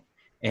ukulele,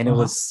 and it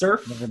was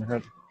surf.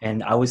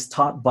 And I was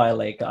taught by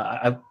like,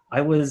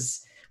 I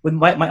was, when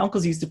my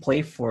uncles used to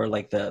play for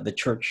like the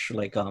church,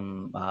 like,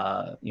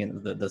 the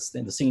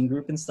singing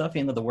group and stuff,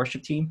 the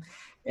worship team.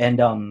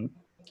 And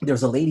there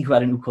was a lady who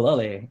had an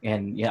ukulele,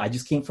 and I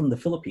just came from the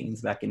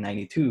Philippines back in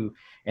 '92,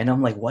 and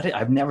I'm like, what?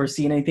 I've never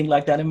seen anything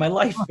like that in my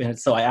life. And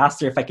so I asked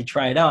her if I could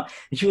try it out,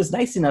 and she was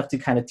nice enough to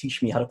kind of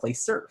teach me how to play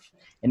surf.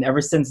 And ever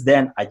since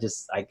then, I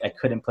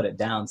couldn't put it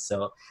down.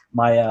 So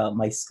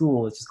my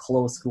school, which is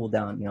closed school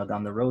down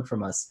the road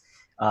from us,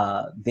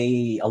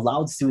 they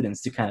allowed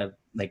students to kind of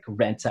like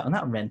rent out,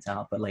 not rent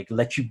out, but like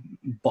let you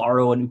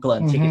borrow an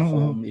ukulele and take it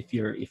home if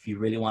you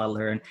really want to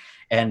learn.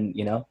 And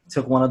you know,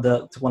 took one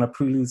of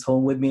Preludes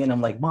home with me, and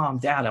I'm like, Mom,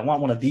 Dad, I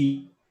want one of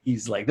these.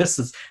 Like, this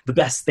is the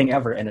best thing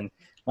ever. And then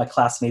my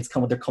classmates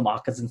come with their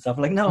kamakas and stuff.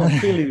 I'm like, no,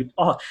 Prelude,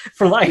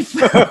 for life.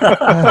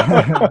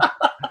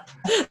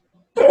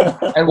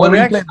 And what do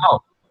you play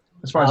now?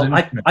 As far as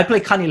I play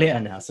kanilea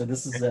now. So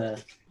this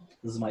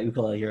is my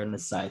ukulele here on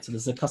this side. So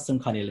this is a custom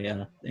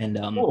kanilea, and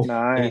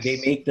nice. they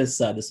make this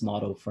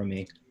model for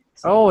me.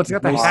 So it's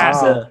got the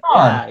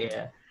hat.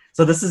 Yeah.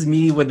 So this is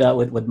me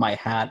with my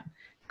hat,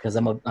 because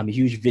I'm a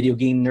huge video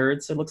game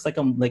nerd. So it looks like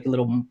I'm like a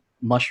little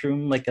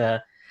mushroom, like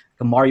a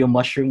Mario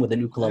mushroom with an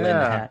ukulele in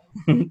the hat.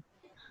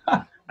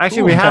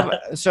 Actually, we have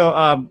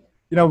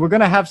we're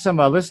gonna have some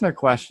listener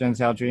questions,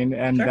 Aldrin,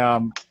 and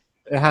sure.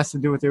 It has to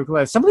do with the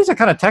ukulele. Some of these are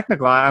kind of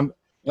technical.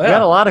 We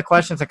had a lot of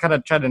questions. I kind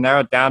of tried to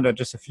narrow it down to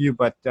just a few,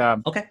 but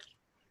okay.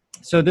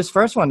 So this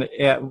first one,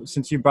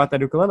 since you brought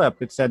that ukulele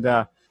up, it said,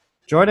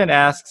 Jordan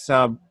asks,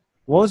 what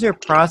was your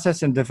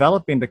process in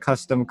developing the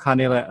custom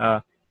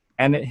kanilea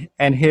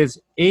and his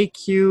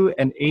AQ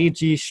and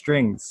AG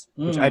strings,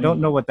 which I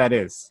don't know what that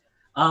is.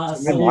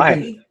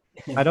 Why?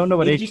 I don't know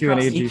what AQ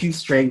and AG. AQ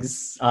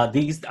strings.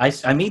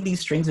 I made these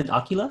strings in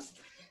Aquila.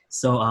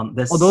 So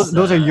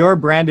those are your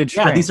branded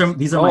strings. Yeah,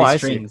 these are my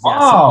strings. Yeah.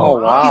 Oh,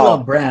 wow.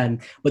 Aquila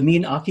brand, but me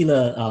and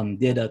Aquila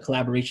did a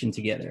collaboration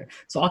together.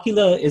 So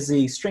Aquila is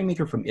a string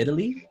maker from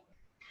Italy,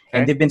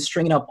 and they've been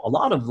stringing up a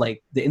lot of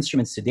like the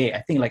instruments today.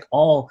 I think like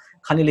all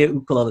kanilea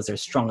ukuleles are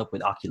strung up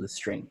with Aquila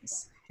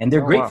strings. And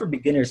they're great for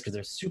beginners because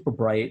they're super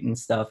bright and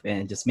stuff,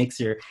 and it just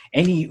makes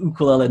any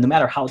ukulele, no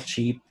matter how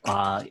cheap,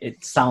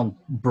 it sound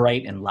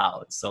bright and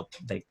loud. So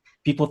like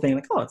people think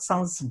like, oh, it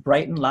sounds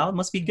bright and loud,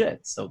 must be good.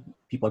 So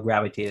people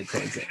gravitated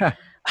towards it.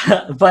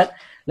 But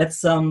let's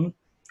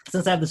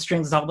since I have the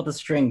strings, let's talk about the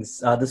strings.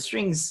 The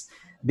strings,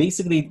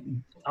 basically,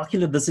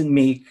 Aquila doesn't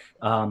make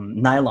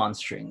nylon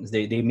strings.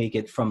 They make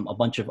it from a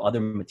bunch of other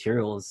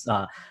materials.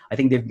 I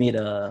think they've made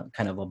a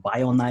kind of a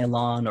bio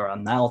nylon or a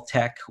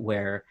Nyltech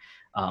where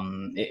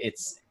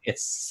it's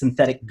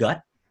synthetic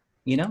gut,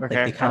 you know, like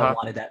they kind of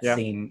wanted that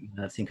same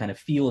kind of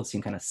feel,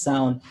 same kind of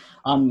sound.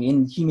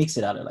 And he makes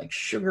it out of like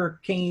sugar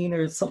cane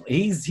or something.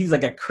 He's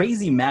like a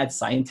crazy mad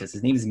scientist.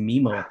 His name is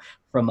Mimo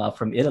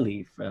from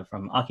Italy,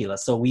 from Aquila.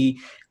 So we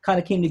kind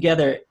of came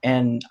together,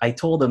 and I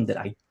told him that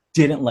I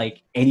didn't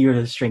like any of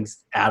the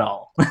strings at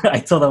all. I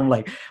told him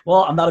like,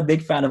 well, I'm not a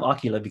big fan of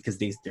Aquila because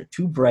they're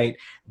too bright.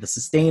 The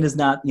sustain is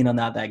not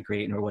that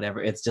great or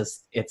whatever. It's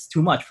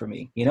too much for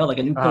me. You know, like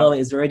an ukulele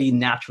is already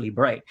naturally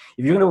bright.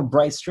 If you're gonna put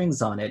bright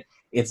strings on it,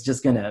 it's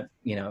just gonna,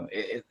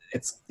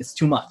 it's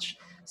too much.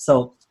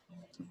 So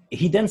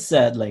he then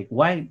said like,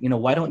 why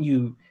don't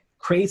you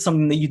create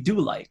something that you do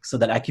like so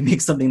that I can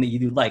make something that you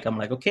do like? I'm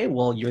like, okay,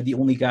 well, you're the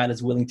only guy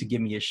that's willing to give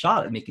me a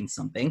shot at making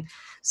something.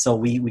 So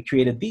we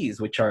created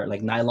these, which are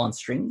like nylon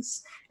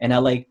strings. And I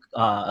like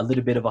a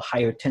little bit of a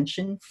higher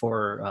tension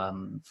for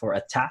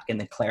attack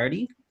and the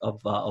clarity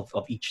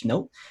of each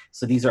note.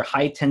 So these are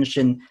high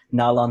tension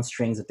nylon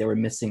strings that they were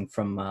missing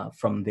from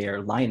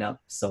their lineup.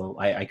 So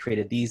I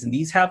created these, and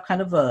these have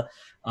kind of a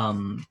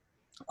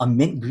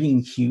mint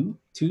green hue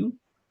too.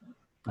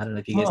 I don't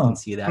know if you guys can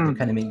see that. They're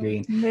kind of mint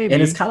green. Maybe.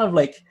 And it's kind of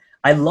like,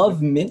 I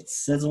love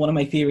mints. That's one of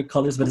my favorite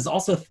colors, but it's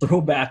also a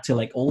throwback to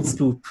like old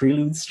school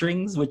Prelude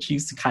strings, which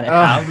used to kind of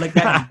have like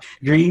that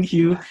green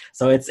hue.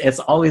 So it's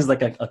always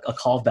like a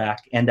callback.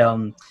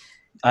 And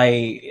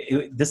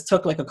this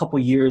took like a couple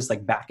years,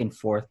 like back and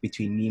forth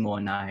between Mimo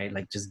and I,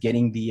 like just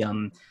getting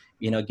the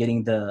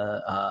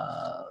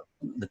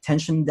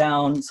tension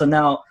down. So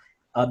now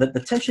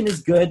the tension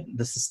is good,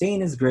 the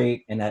sustain is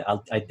great, and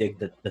I dig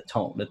the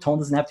tone. The tone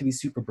doesn't have to be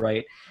super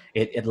bright.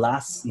 It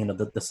lasts,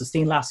 the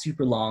sustain lasts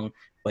super long,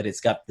 but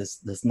it's got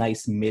this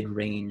nice mid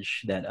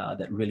range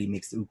that really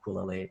makes the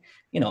ukulele,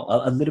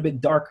 a little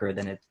bit darker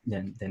than it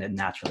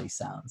naturally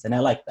sounds, and I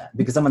like that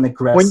because I'm an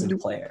aggressive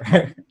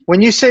player.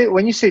 When you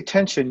say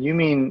tension, you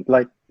mean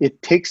like it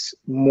takes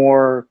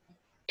more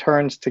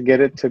turns to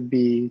get it to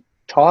be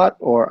taut,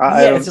 or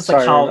it's just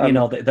like how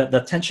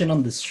the tension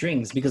on the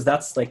strings, because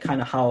that's like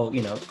kind of how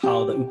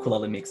how the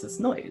ukulele makes its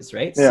noise,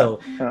 right? So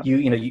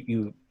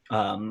you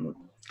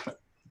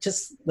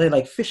just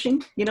like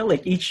fishing,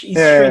 like each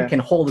string can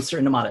hold a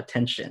certain amount of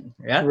tension,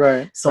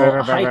 right? So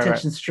a high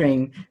tension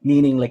string,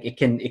 meaning like it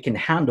can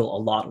handle a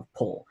lot of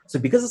pull. So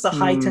because it's a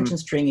high tension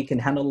string, it can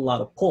handle a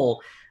lot of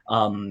pull.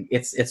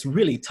 It's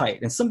really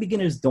tight, and some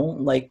beginners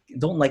don't like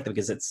that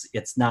because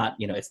it's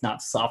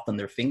not soft on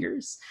their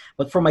fingers.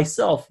 But for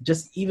myself,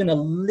 just even a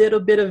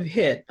little bit of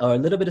hit or a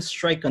little bit of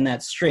strike on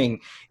that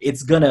string,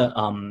 it's gonna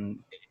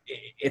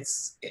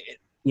it's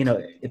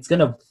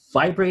gonna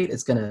vibrate.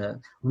 It's gonna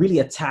really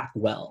attack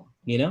well,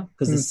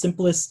 because the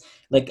simplest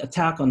like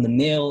attack on the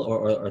nail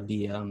or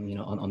the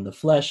on the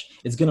flesh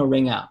is gonna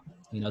ring out.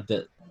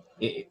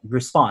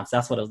 Response.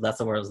 That's the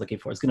word I was looking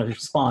for. It's going to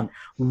respond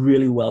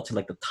really well to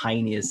like the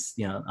tiniest,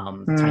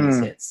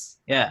 tiniest hits.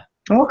 Yeah.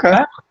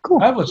 Okay.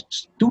 Cool. I have a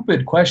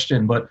stupid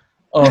question, but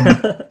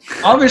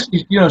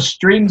Obviously,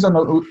 strings on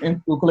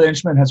the ukulele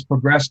instrument has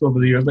progressed over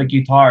the years, like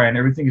guitar, and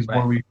everything is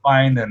more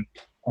refined, and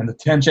the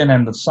tension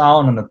and the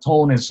sound and the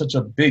tone is such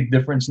a big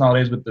difference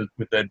nowadays with the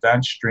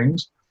advanced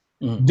strings.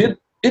 Did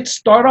it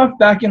start off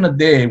back in the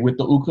day with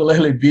the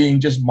ukulele being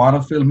just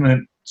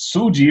monofilament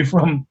suji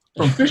from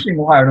fishing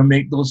wire to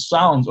make those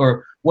sounds,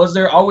 or was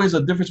there always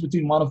a difference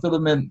between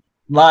monofilament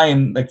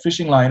line, like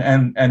fishing line,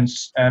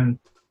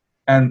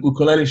 and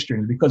ukulele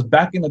strings? Because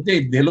back in the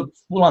day, they looked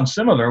full on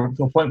similar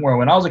to a point where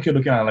when I was a kid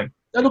looking at it, like,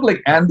 that looked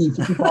like Andy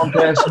 50-pound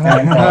test and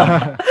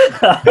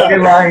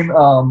line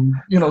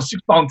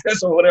 6-pound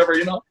test or whatever,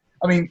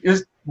 I mean,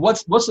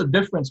 what's the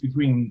difference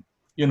between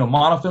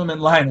monofilament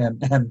line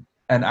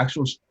and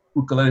actual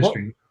ukulele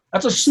string?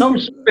 That's a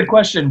stupid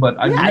question, but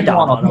I really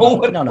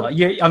want to know. No.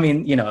 I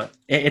mean,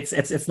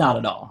 it's not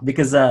at all,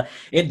 because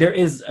there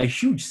is a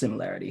huge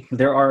similarity.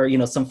 There are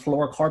some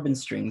fluorocarbon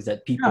strings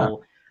that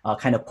people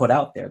kind of put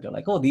out there. They're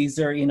like, oh, these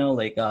are these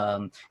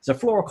are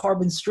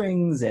fluorocarbon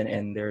strings,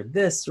 and they're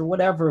this or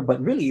whatever.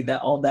 But really,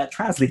 all that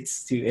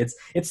translates to it's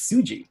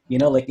suji,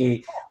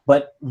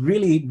 but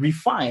really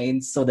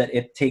refined so that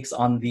it takes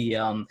on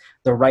the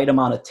right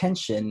amount of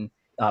tension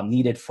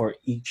needed for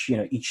each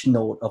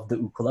note of the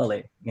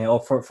ukulele,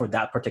 for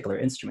that particular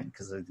instrument.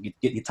 Because you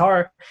get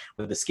guitar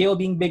with the scale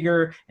being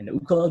bigger and the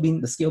ukulele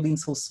the scale being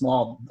so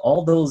small,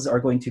 all those are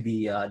going to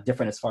be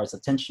different as far as the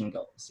tension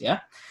goes. Yeah,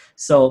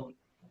 so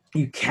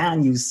you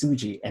can use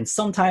suji, and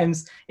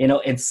sometimes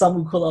in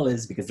some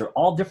ukuleles, because they're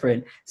all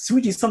different,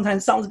 suji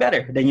sometimes sounds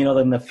better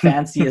than the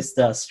fanciest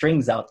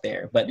strings out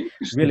there. But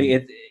really,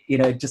 it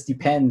just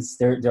depends.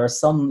 There are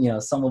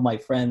some some of my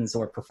friends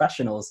or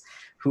professionals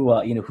who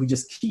who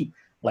just keep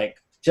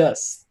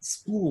just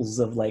spools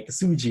of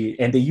suji,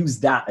 and they use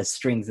that as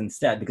strings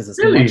instead, because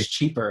it's much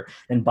cheaper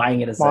than buying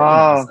it as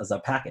a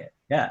packet.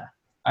 Yeah,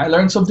 I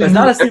learned something. It's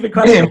not a stupid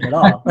question at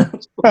all.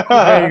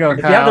 There you go, if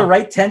you have the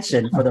right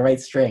tension for the right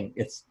string,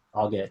 it's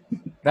all good.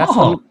 That's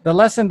the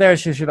lesson there.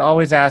 You should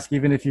always ask,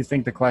 even if you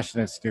think the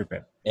question is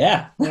stupid.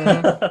 Yeah,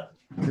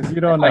 because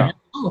you don't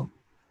know.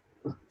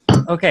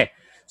 Okay,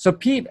 so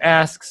Pete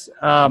asks,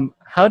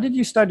 how did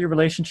you start your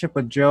relationship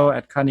with Joe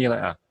at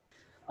Kanilea?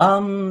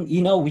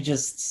 We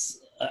just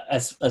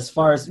as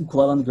far as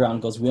Ukulele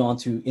Underground goes, we want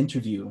to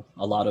interview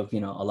a lot of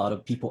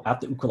people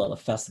at the Ukulele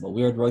Festival.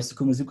 We were at Royce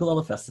Takuma's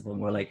Ukulele Festival,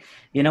 and we're like,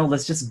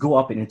 let's just go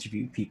up and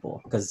interview people,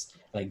 because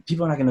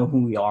people are not gonna know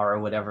who we are or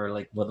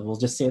whatever. We'll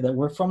just say that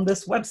we're from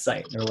this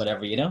website or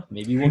whatever.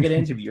 Maybe we'll get an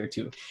interview or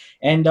two.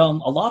 And a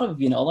lot of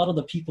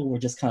the people were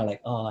just kind of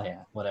like, oh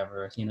yeah,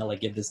 whatever.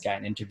 Give this guy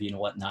an interview and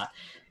whatnot.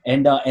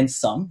 And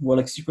some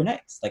were super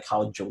nice, like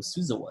how Joe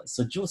Souza was.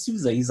 So Joe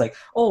Souza, he's like,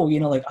 oh,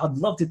 I'd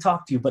love to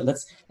talk to you, but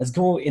let's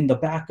go in the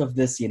back of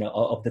this,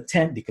 of the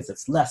tent, because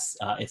it's less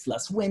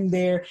wind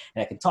there,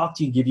 and I can talk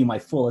to you, give you my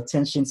full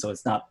attention, so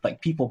it's not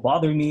people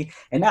bothering me.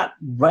 And that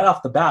right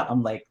off the bat,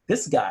 I'm like,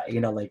 this guy,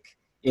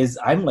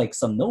 I'm like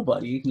some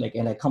nobody,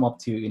 and I come up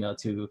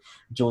to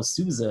Joe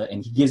Souza,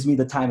 and he gives me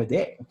the time of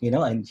day,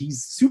 and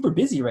he's super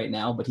busy right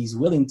now, but he's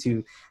willing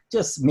to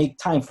just make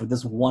time for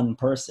this one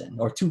person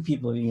or two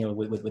people,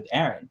 with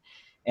Aaron.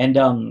 And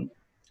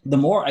the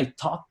more I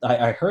talked,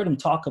 I heard him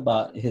talk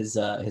about his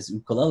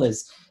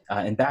ukuleles,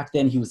 and back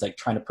then he was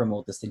trying to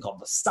promote this thing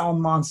called the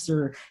Sound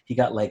Monster. He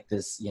got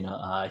this,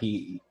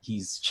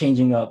 he's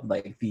changing up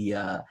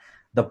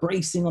the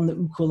bracing on the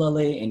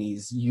ukulele, and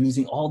he's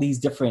using all these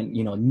different,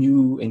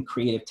 new and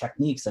creative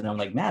techniques. And I'm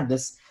like, man,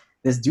 this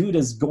dude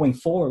is going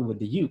forward with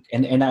the uke.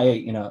 And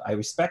I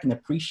respect and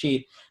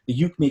appreciate the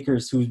uke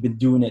makers who've been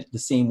doing it the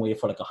same way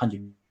for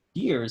 100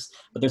 years.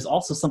 But there's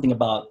also something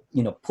about,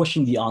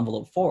 pushing the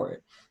envelope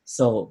forward.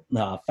 So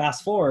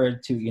fast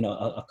forward to,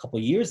 a couple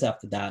of years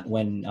after that,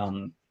 when,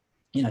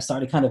 I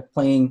started kind of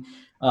playing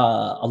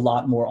a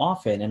lot more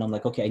often, and I'm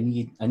like, okay, I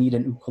need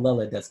an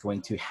ukulele that's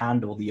going to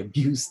handle the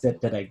abuse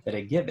that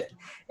I give it.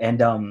 And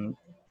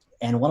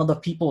one of the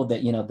people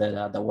that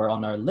that were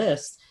on our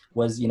list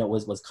was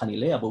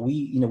Kanilea.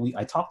 But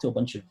I talked to a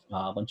bunch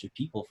of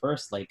people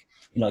first, like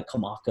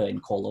Kamaka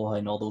and Koloha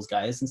and all those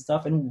guys and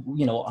stuff. And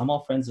I'm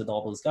all friends with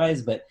all those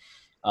guys, but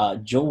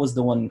Joe was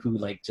the one who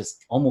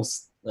just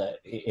almost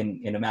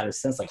in a matter of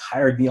sense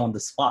hired me on the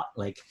spot.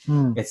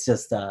 It's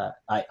just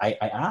I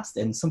asked,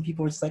 and some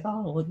people were just like,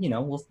 oh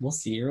well, we'll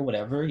see or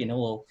whatever,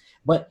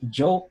 but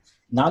Joe,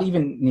 not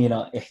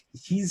even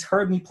he's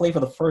heard me play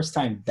for the first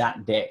time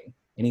that day,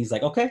 and he's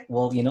like, okay,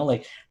 well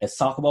let's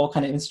talk about what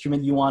kind of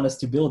instrument you want us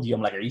to build you.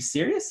 I'm like, are you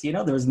serious?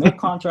 There was no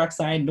contract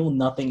signed, no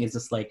nothing. It's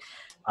just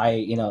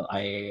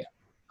I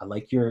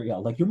like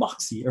your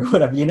moxie or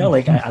whatever,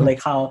 I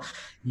like how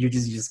you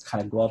just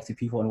kind of go up to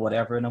people and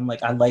whatever. And I'm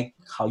like, I like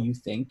how you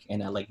think,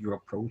 and I like your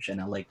approach, and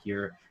I like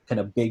your kind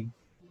of big,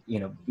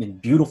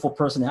 beautiful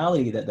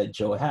personality that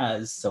Joe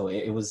has. So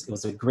it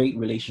was a great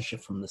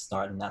relationship from the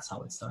start, and that's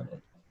how it started.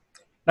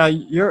 Now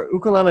your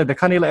ukulele, the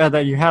Kanilea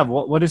that you have,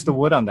 what is the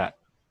wood on that?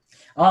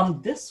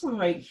 This one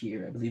right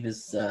here, I believe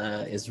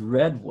is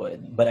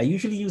redwood, but I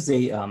usually use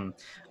a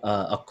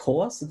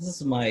koa. So this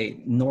is my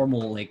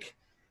normal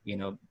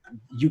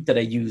uke that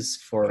I use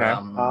for Okay.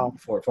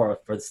 for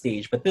the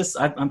stage. But this,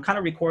 I'm kind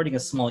of recording a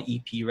small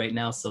EP right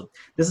now, so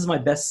this is my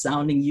best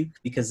sounding uke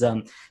because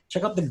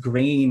check out the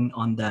grain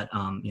on that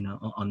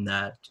on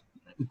that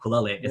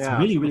ukulele. It's Yeah.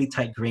 really really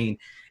tight grain.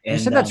 And,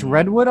 You said that's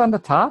redwood on the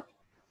top?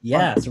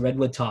 Yeah, it's a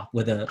redwood top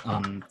with a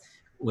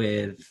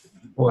with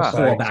Four Wow.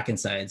 four sides. back and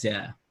sides.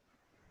 Yeah,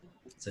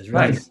 so it's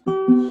really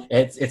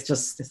Nice.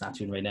 it's not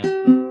tuned right now.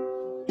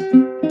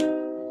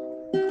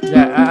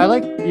 Yeah, I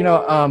like,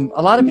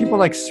 a lot of people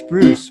like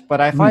spruce,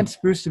 but I find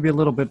spruce to be a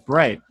little bit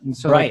bright. And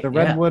so like Bright, the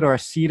yeah. redwood or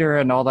cedar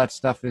and all that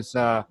stuff is,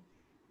 I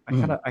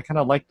kind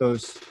of like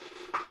those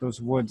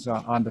woods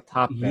on the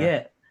top there.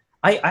 Yeah,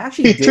 I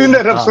actually He did, tuned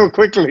that up so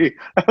quickly.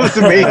 That was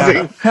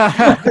amazing.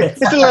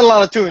 It's a little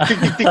out of tune. Tick,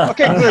 tick, tick.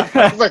 Okay, good.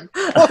 I was like,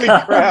 holy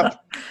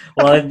crap.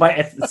 Well,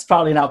 it's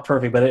probably not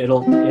perfect, but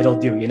it'll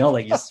do.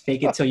 Like just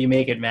fake it till you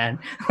make it, man.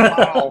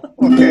 Wow.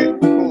 Okay,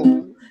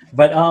 cool.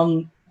 But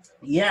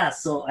yeah.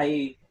 So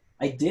I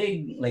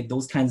dig like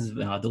those kinds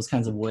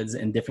of woods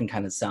and different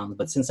kind of sounds.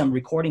 But since I'm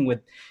recording with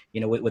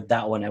with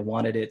that one, I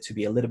wanted it to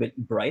be a little bit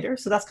brighter.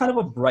 So that's kind of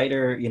a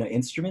brighter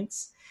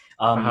instruments.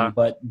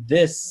 But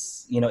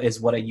this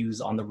is what I use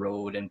on the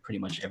road and pretty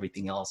much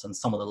everything else and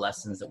some of the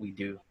lessons that we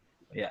do.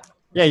 Yeah.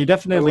 Yeah, you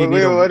definitely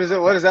need What does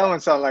that one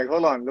sound like?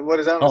 Hold on. What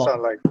does that one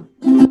sound like?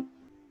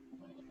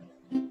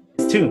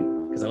 It's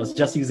tuned because I was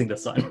just using the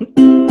sun.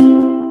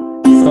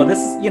 So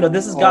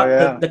this has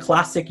got the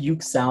classic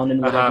uke sound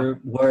and whatever,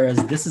 whereas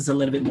this is a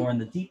little bit more on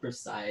the deeper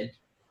side.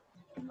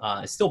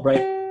 It's still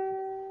bright.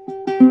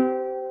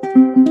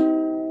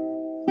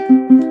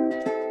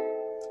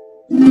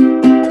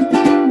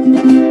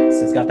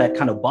 So it's got that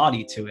kind of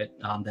body to it.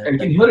 You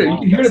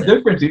can hear the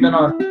difference even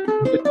on.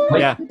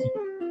 Yeah.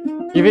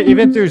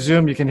 Even through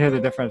Zoom, you can hear the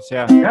difference.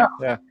 Yeah.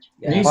 Yeah.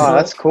 Wow,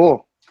 that's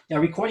cool. Yeah,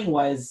 recording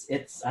wise,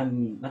 I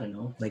don't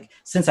know, like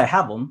since I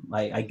have them,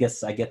 I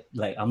guess I get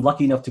I'm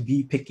lucky enough to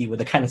be picky with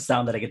the kind of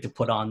sound that I get to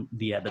put on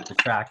the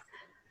track.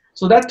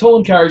 So that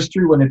tone carries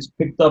through when it's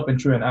picked up and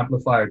through an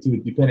amplifier too,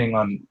 depending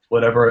on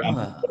whatever.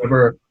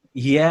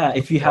 Yeah,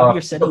 if you have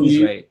your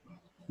settings right.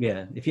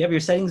 Yeah, if you have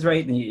your settings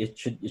right, then it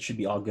should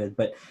be all good.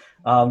 But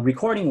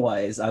recording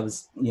wise, I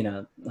was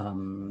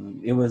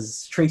it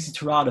was Tracy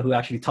Tirado who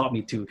actually taught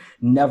me to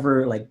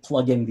never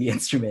plug in the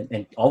instrument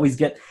and always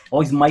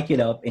mic it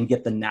up and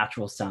get the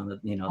natural sound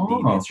of the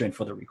instrument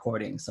for the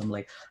recording. So I'm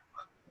like,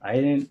 I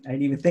didn't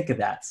even think of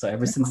that. So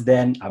ever since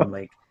then, I'm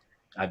like,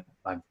 I've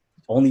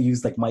only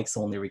used mics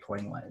only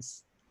recording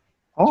wise.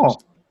 Oh,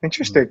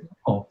 interesting.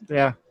 Oh,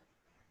 Yeah.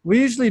 We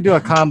usually do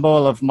a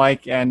combo of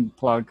mic and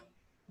plug.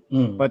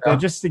 But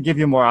just to give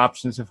you more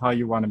options of how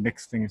you want to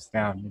mix things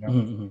down,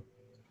 Mm-hmm.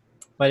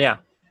 But yeah,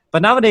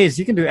 but nowadays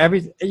you can do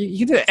everything.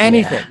 You can do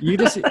anything. Yeah. You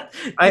just,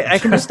 I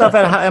can do stuff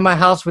at my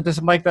house with this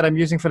mic that I'm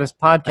using for this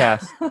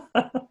podcast.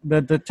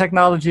 The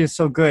technology is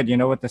so good,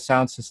 with the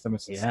sound system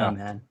and stuff.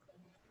 Man.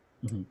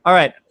 Mm-hmm. All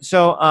right,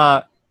 so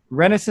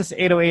Renesis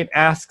 808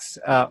 asks,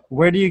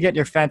 where do you get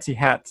your fancy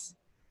hats?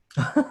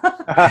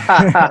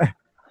 Yeah,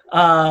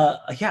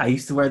 I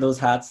used to wear those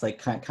hats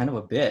kind of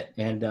a bit,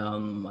 and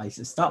I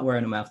stopped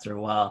wearing them after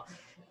a while.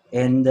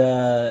 And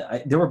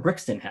they were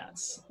Brixton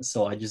hats,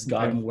 so I just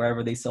got them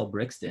wherever they sell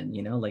Brixton.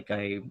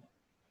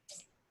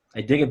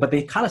 I dig it, but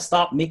they kind of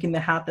stopped making the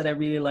hat that I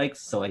really liked,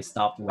 so I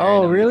stopped wearing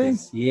them. Oh, really?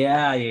 Because,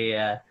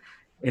 yeah.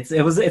 It's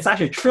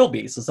actually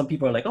Trilby, so some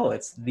people are like, oh,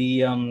 it's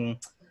the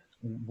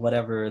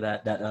whatever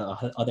that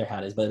other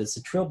hat is, but it's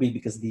a Trilby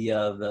because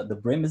the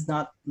brim is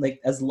not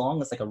as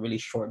long. It's a really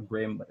short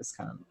brim, but it's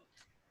kind of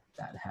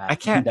that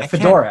hat.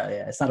 Fedora.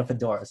 Yeah, it's not a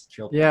fedora. It's a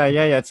Trilby. Yeah.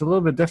 It's a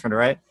little bit different,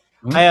 right?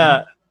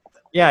 Mm-hmm.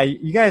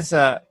 You guys,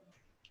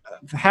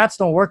 hats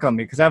don't work on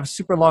me because I have a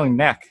super long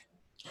neck.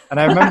 And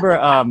I remember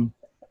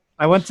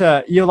I went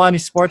to Iolani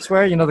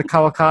Sportswear, the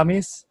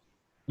Kawakamis,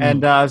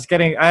 and I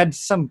had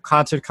some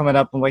concert coming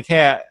up. I'm like,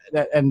 hey,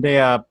 and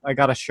I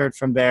got a shirt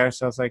from there.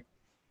 So I was like,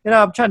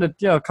 I'm trying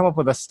to, come up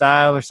with a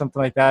style or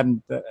something like that.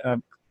 And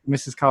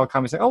Mrs.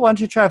 Kawakami said, oh, why don't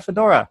you try a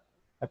fedora?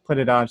 I put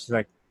it on. She's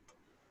like,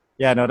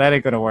 yeah, no, that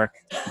ain't gonna work.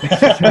 She's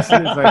like,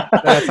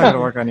 that's not gonna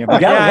work on you.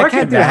 Like, I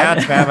can't do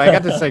hats, man. I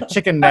got this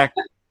chicken neck.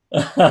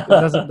 It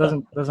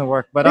doesn't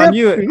work. But on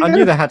you,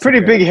 the hat's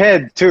pretty big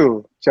head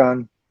too,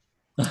 John.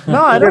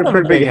 No, I don't have a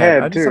pretty big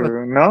head I just too.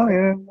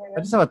 I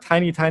just have a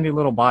tiny, tiny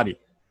little body.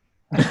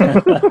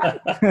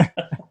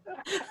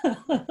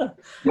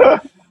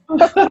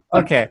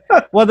 Okay.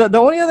 Well, the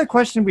only other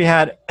question we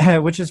had,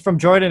 which is from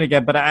Jordan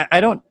again, but I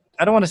don't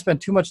want to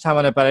spend too much time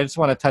on it, but I just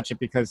want to touch it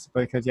because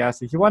you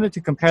asked. He wanted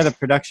to compare the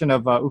production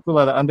of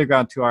Ukulele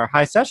Underground to our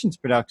High Sessions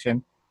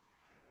production.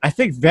 I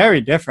think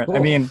very different. Cool. I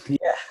mean,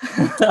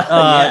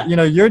 yeah.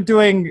 You're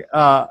doing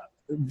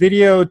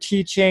video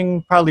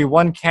teaching, probably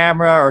one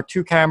camera or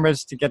two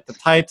cameras to get the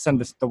tights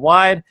and the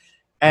wide,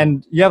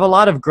 and you have a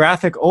lot of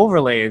graphic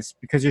overlays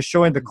because you're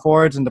showing the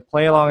chords and the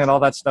play along and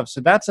all that stuff.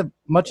 So that's a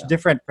much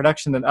different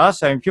production than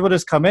us. I mean, people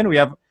just come in. We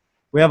have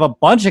a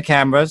bunch of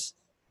cameras,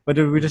 but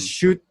we just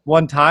shoot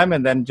one time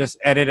and then just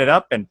edit it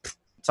up and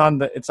it's on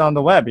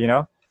the web.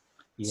 Yeah.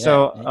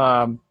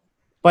 So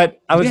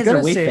But I was you guys gonna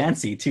are way say,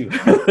 fancy too.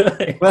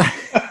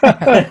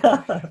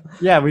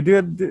 yeah, we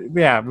do.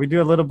 Yeah, we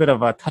do a little bit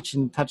of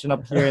touching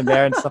up here and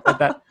there and stuff like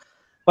that.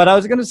 But I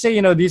was gonna say,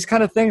 these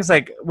kind of things,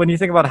 like when you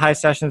think about High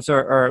Sessions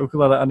or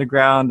Ukulele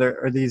Underground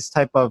or these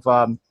type of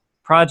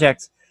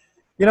projects,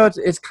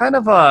 it's kind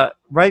of a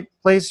right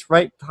place,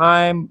 right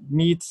time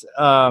meets.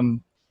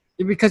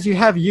 Because you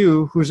have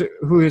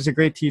who is a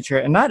great teacher,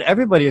 and not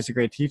everybody is a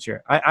great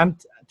teacher. I'm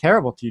a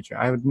terrible teacher.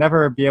 I would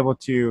never be able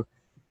to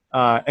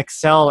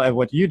excel at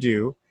what you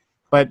do,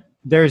 but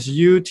there's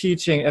you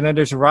teaching, and then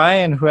there's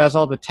Ryan, who has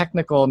all the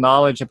technical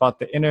knowledge about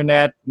the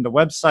internet and the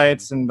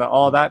websites and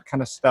all that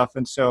kind of stuff,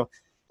 and so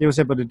he was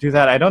able to do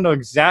that. I don't know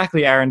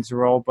exactly Aaron's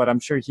role, but I'm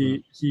sure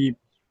he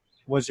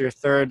was your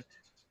third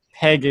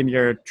peg in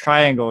your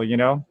triangle,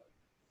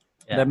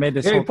 that made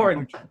this very whole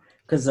important.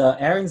 Because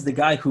Aaron's the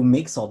guy who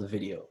makes all the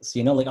videos,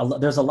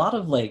 there's a lot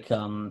of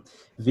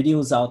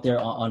videos out there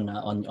on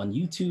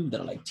YouTube that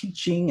are like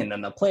teaching and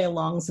then the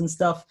play-alongs and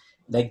stuff.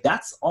 Like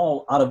that's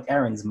all out of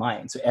Aaron's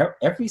mind. So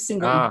every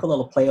single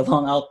ukulele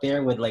play-along out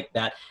there with like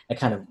that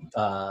kind of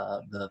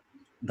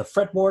the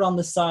fretboard on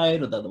the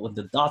side with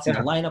the dots and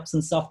the lineups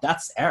and stuff,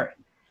 that's Aaron.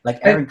 Like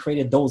Aaron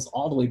created those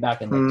all the way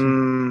back in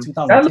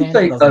 2010,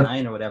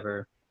 2009 or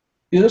whatever.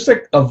 It looks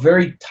like a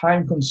very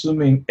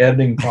time-consuming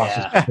editing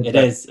process. Yeah, it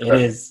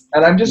is.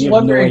 And I'm just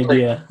wondering,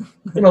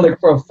 no like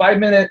for a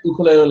 5-minute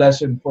ukulele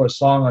lesson for a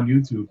song on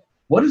YouTube,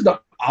 what is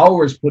the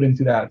hours put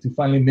into that to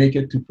finally make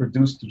it to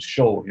produce to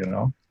show?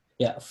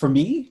 Yeah, for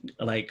me,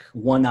 like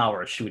 1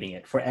 hour shooting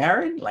it. For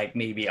Aaron, like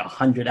maybe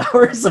 100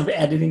 hours of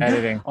editing.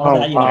 All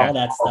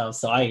that stuff.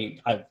 So I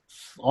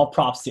all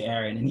props to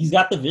Aaron, and he's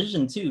got the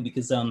vision too,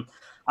 because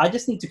I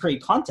just need to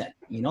create content.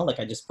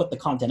 I just put the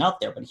content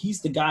out there, but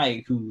he's the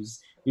guy who's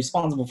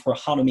responsible for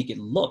how to make it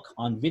look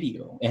on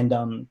video and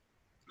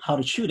how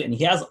to shoot it. And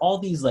he has all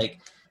these like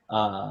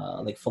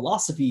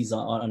philosophies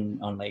on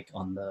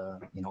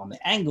the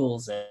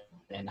angles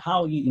and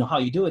how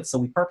you do it. So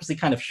we purposely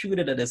kind of shoot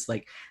it at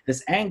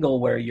this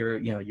angle where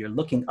you're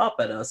looking up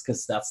at us,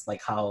 because that's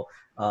like how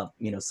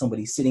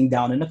somebody sitting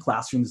down in a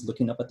classroom is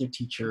looking up at their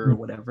teacher or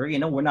whatever.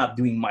 We're not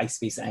doing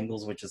MySpace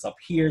angles, which is up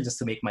here just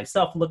to make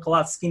myself look a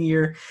lot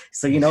skinnier.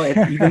 So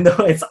even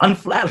though it's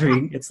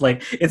unflattering, it's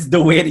like it's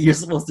the way that you're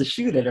supposed to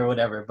shoot it or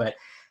whatever. But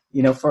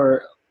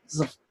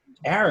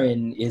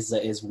Aaron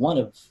is one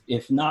of,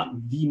 if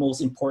not the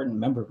most important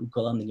member of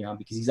Ukulele Underground,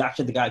 because he's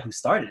actually the guy who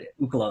started it,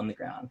 Ukulele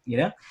Underground,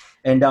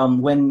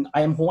 And when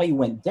I Am Hawaii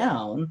went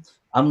down,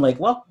 I'm like,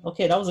 well,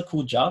 okay, that was a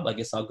cool job. I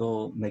guess I'll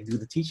go do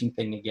the teaching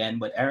thing again.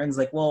 But Aaron's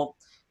like, well,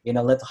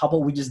 how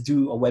about we just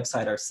do a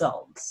website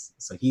ourselves?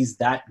 So he's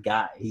that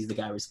guy. He's the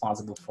guy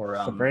responsible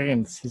for the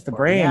brains. He's the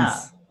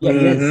brains. Yeah,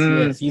 he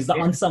is. He's the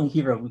unsung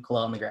hero of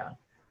Ukulele Underground.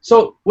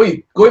 So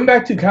wait, going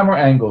back to camera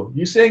angle,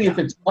 you're saying if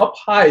it's up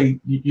high,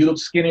 you look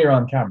skinnier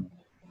on camera.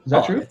 Is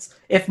that true?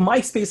 If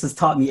MySpace has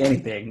taught me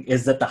anything,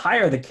 is that the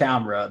higher the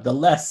camera, the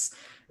less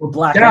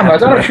black. Damn, I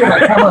gotta show my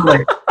camera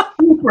like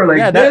super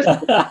like this.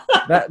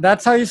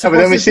 That's how you're supposed to do it. But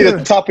let me see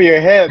the top of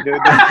your head, dude.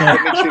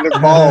 That makes you look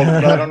bald.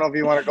 I don't know if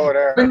you want to go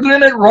there. I've been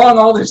doing it wrong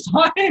all this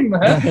time,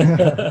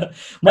 man.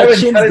 My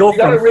chins go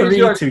from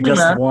 3 to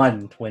just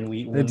 1 when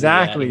we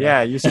exactly.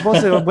 Yeah, you're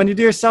supposed to when you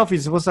do your selfie,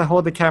 you're supposed to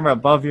hold the camera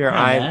above your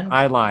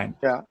eye line.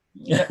 Yeah.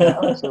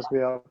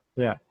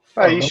 Yeah.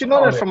 Right, you should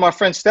know that from our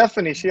friend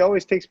Stephanie. She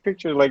always takes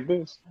pictures like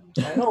this.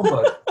 I know,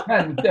 but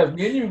man, Dev,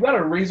 me and you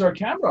gotta raise our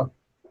camera.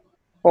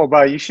 Oh,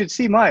 but you should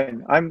see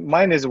mine.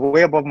 Mine is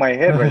way above my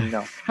head right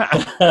now.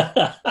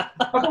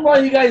 How come all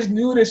you guys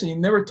knew this and you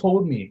never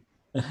told me?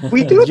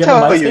 We do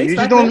tell you. You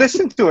just don't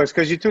listen to us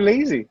because you're too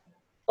lazy.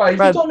 Right, if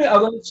you told me I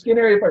was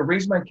skinnier if I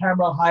raised my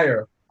camera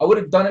higher, I would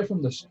have done it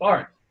from the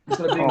start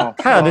instead of being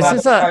this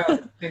is a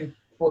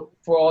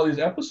for all these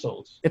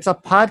episodes. It's a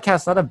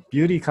podcast, not a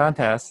beauty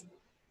contest.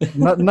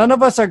 None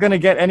of us are going to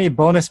get any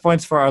bonus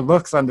points for our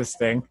looks on this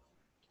thing.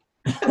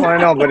 Well, I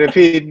know, but if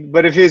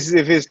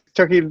his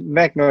turkey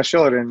neck no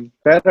show, then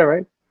better,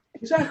 right?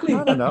 Exactly.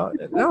 I don't know.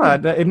 No,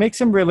 it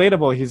makes him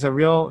relatable. He's a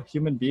real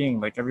human being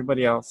like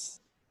everybody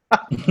else.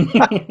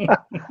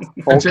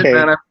 That's it,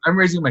 man. I'm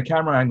raising my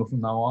camera angle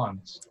from now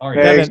on. All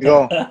right, there you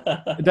go.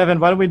 Devin,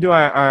 why don't we do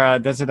our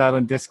Desert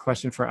Island Disc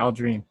question for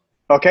Aldrin?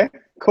 Okay,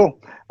 cool.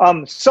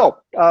 So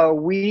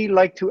we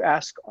like to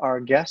ask our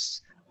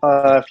guests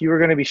if you were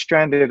going to be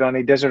stranded on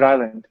a desert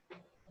island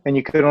and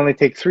you could only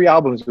take 3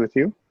 albums with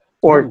you,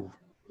 or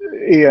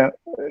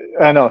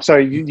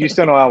sorry, you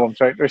still know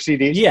albums, right? Or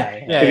CDs? Yeah.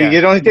 If you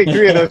could only take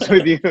 3 of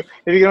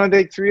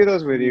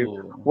those with you,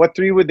 what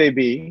 3 would they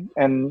be?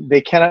 And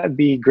they cannot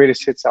be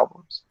greatest hits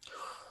albums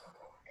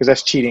because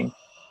that's cheating.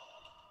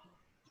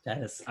 That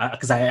is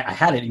because I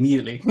had it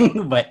immediately,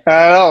 but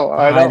I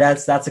know.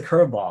 That's a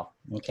curveball.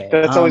 Okay,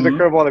 that's always a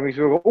curveball that makes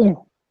people go,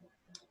 ooh.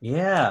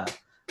 Yeah.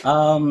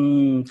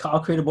 Kyle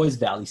Creator Boys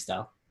Valley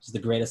Style, which is the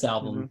greatest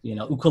album,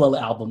 ukulele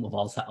album of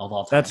all time.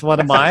 That's one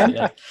of mine.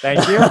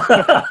 Thank you.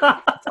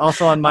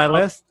 Also on my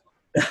list.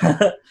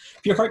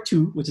 Pure Heart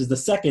 2, which is the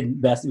second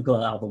best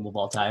ukulele album of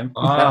all time.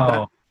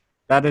 Oh,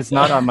 that is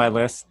not on my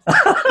list.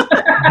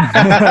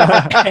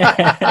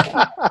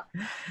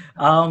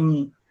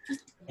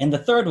 And the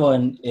third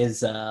one is,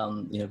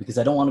 because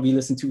I don't want to be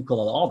listening to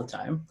ukulele all the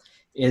time,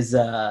 is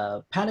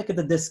Panic at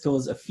the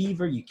Disco's "A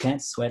Fever You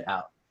Can't Sweat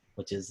Out,"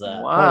 which is it's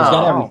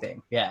got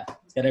everything. Yeah,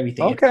 it's got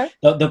everything. Okay.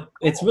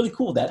 It's really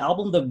cool. That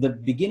album, the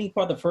beginning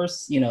part, the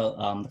first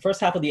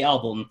half of the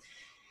album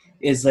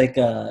is like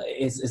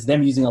is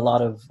them using a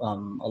lot of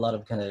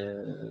kind of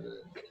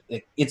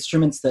like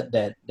instruments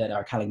that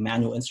are kind of like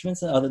manual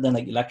instruments other than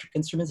like electric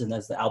instruments. And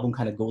as the album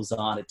kind of goes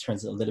on, it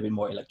turns a little bit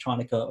more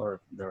electronica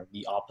or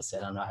the opposite.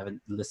 I don't know. I haven't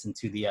listened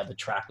to the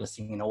track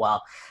listing in a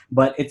while,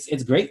 but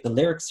it's great. The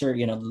lyrics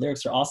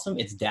are awesome.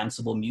 It's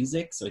danceable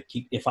music. So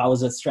if I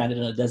was stranded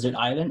on a desert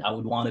island, I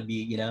would want to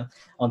be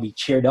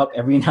cheered up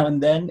every now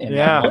and then, and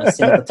I want to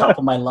sing at the top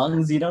of my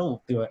lungs, through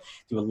a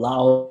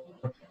loud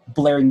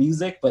blaring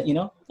music. But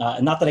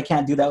not that I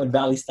can't do that with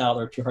Valley Style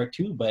or Pure Heart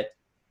 2, but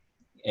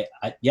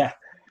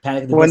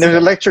Panic at the when there's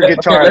Disco. electric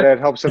guitar, that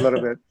helps a little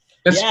bit.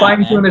 Let's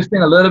fine tune this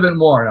thing a little bit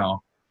more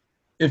now.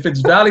 If it's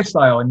Valley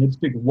Style and you had to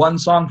pick one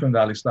song from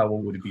Valley Style,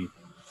 what would it be?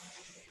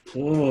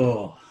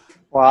 Ooh.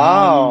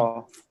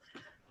 Wow.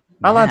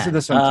 I'll answer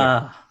this one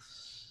too.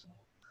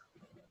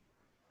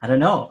 I don't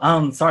know.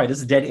 Sorry, this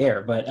is dead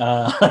air, but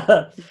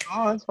Oh,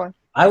 that's fine.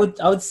 I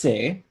would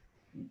say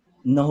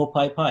Noho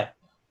Pai Pai.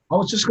 I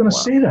was just gonna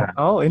say that.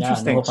 Oh,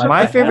 interesting. Noho Pai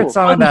My Pai. favorite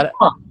song on that.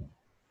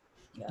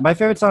 My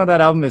favorite song on that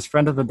album is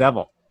 "Friend of the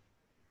Devil,"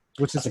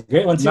 which is a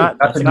great one too.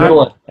 That's a good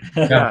one.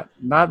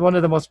 Not one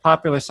of the most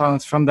popular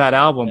songs from that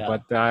album, Yeah.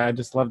 but I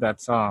just love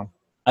that song.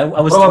 I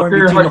was torn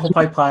between Noho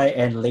Pai Pai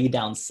and Lay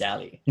Down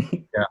Sally.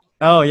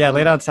 Oh yeah,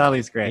 "Lay Down Sally"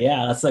 is great.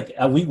 Yeah, that's like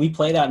we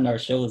play that in our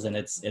shows, and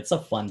it's a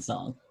fun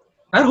song.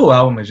 That whole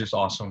album is just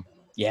awesome.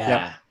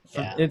 Yeah.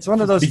 It's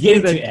one of those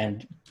beginning few to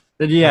end.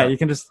 that you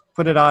can just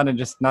put it on and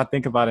just not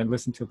think about it and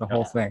listen to the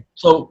whole thing.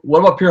 So what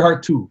about Pure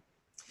Heart 2?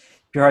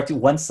 Pure Heart 2,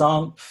 one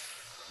song.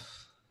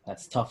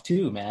 That's tough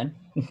too, man.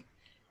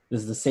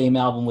 This is the same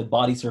album with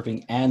Body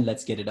Surfing and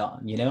Let's Get It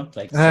On,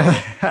 like. So.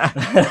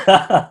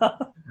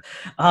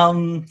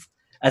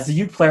 As a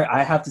youth player,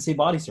 I have to say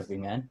Body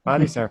Surfing, man.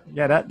 Body Surfing,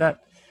 yeah. That.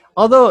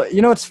 Although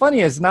what's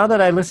funny is now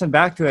that I listen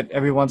back to it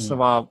every once in a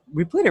while,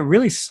 we played it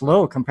really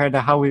slow compared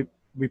to how we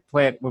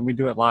play it when we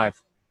do it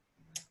live.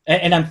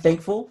 And I'm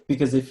thankful,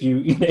 because if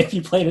you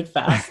played it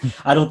fast,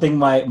 I don't think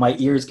my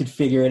ears could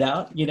figure it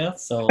out,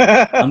 So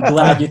I'm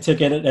glad you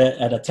took it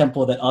at a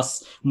tempo that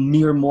us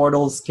mere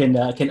mortals can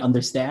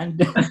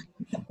understand.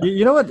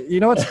 You know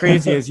what's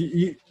crazy is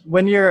you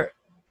when you're,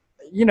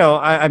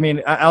 I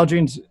mean,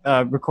 Aldrine's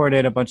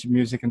recorded a bunch of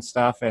music and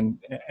stuff, and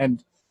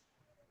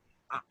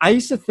I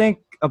used to think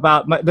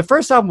about the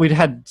first album. We'd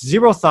had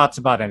zero thoughts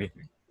about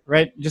anything,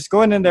 right? Just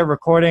going in there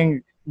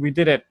recording. We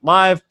did it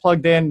live,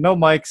 plugged in, no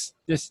mics,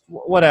 just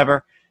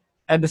whatever.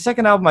 And the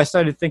second album, I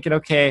started thinking,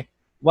 okay,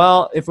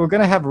 well, if we're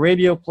going to have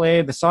radio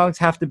play, the songs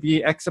have to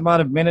be X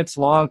amount of minutes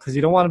long because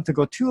you don't want them to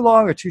go too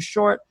long or too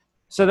short.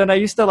 So then I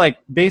used to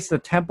base the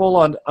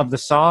tempo of the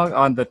song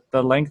on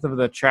the length of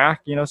the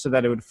track, so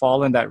that it would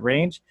fall in that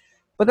range.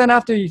 But then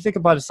after you think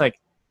about it, it's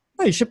like,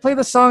 no, you should play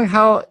the song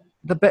how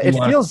it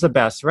feels the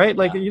best, right?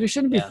 Like you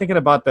shouldn't be thinking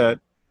about but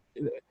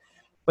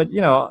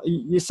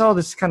you saw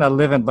this kind of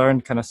live and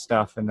learn kind of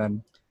stuff, and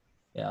then.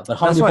 Yeah, but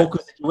how many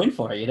vocals did you win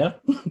for?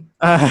 That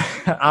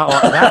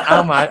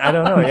album, I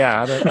don't know.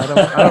 Yeah, I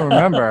don't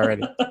remember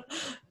already.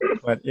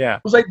 But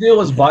yeah, Whose idea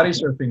was Body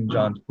Surfing,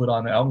 John, to put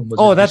on the album?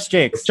 That's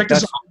Jake's. Check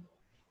this out.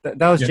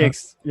 That was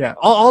Jake's. Yeah,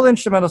 all the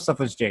instrumental stuff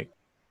was Jake.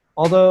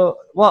 Although,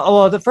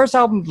 well, the first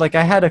album,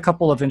 I had a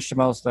couple of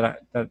instrumentals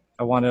that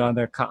I wanted on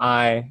there,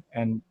 Ka'ai,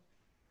 and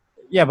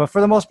but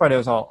for the most part, it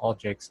was all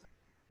Jake's.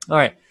 All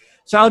right.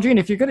 So Aldrine,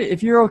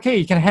 if you're okay,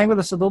 you can hang with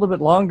us a little bit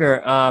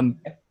longer.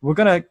 We're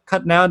gonna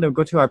cut now and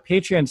go to our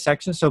Patreon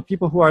section. So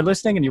people who are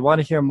listening and you want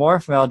to hear more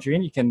from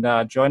Aldrine, you can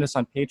join us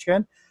on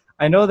Patreon.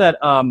 I know that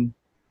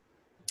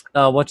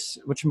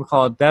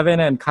Devin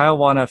and Kyle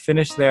want to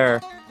finish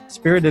their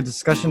spirited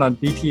discussion on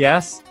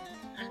BTS,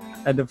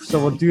 and so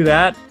we'll do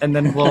that, and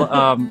then we'll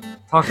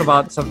talk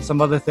about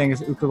some other things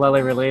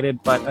ukulele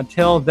related. But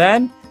until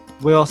then,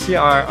 we'll see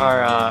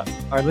our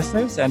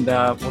listeners, and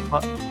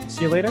we'll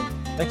see you later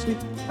next week.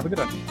 Have a good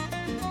one.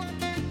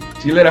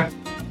 See you later.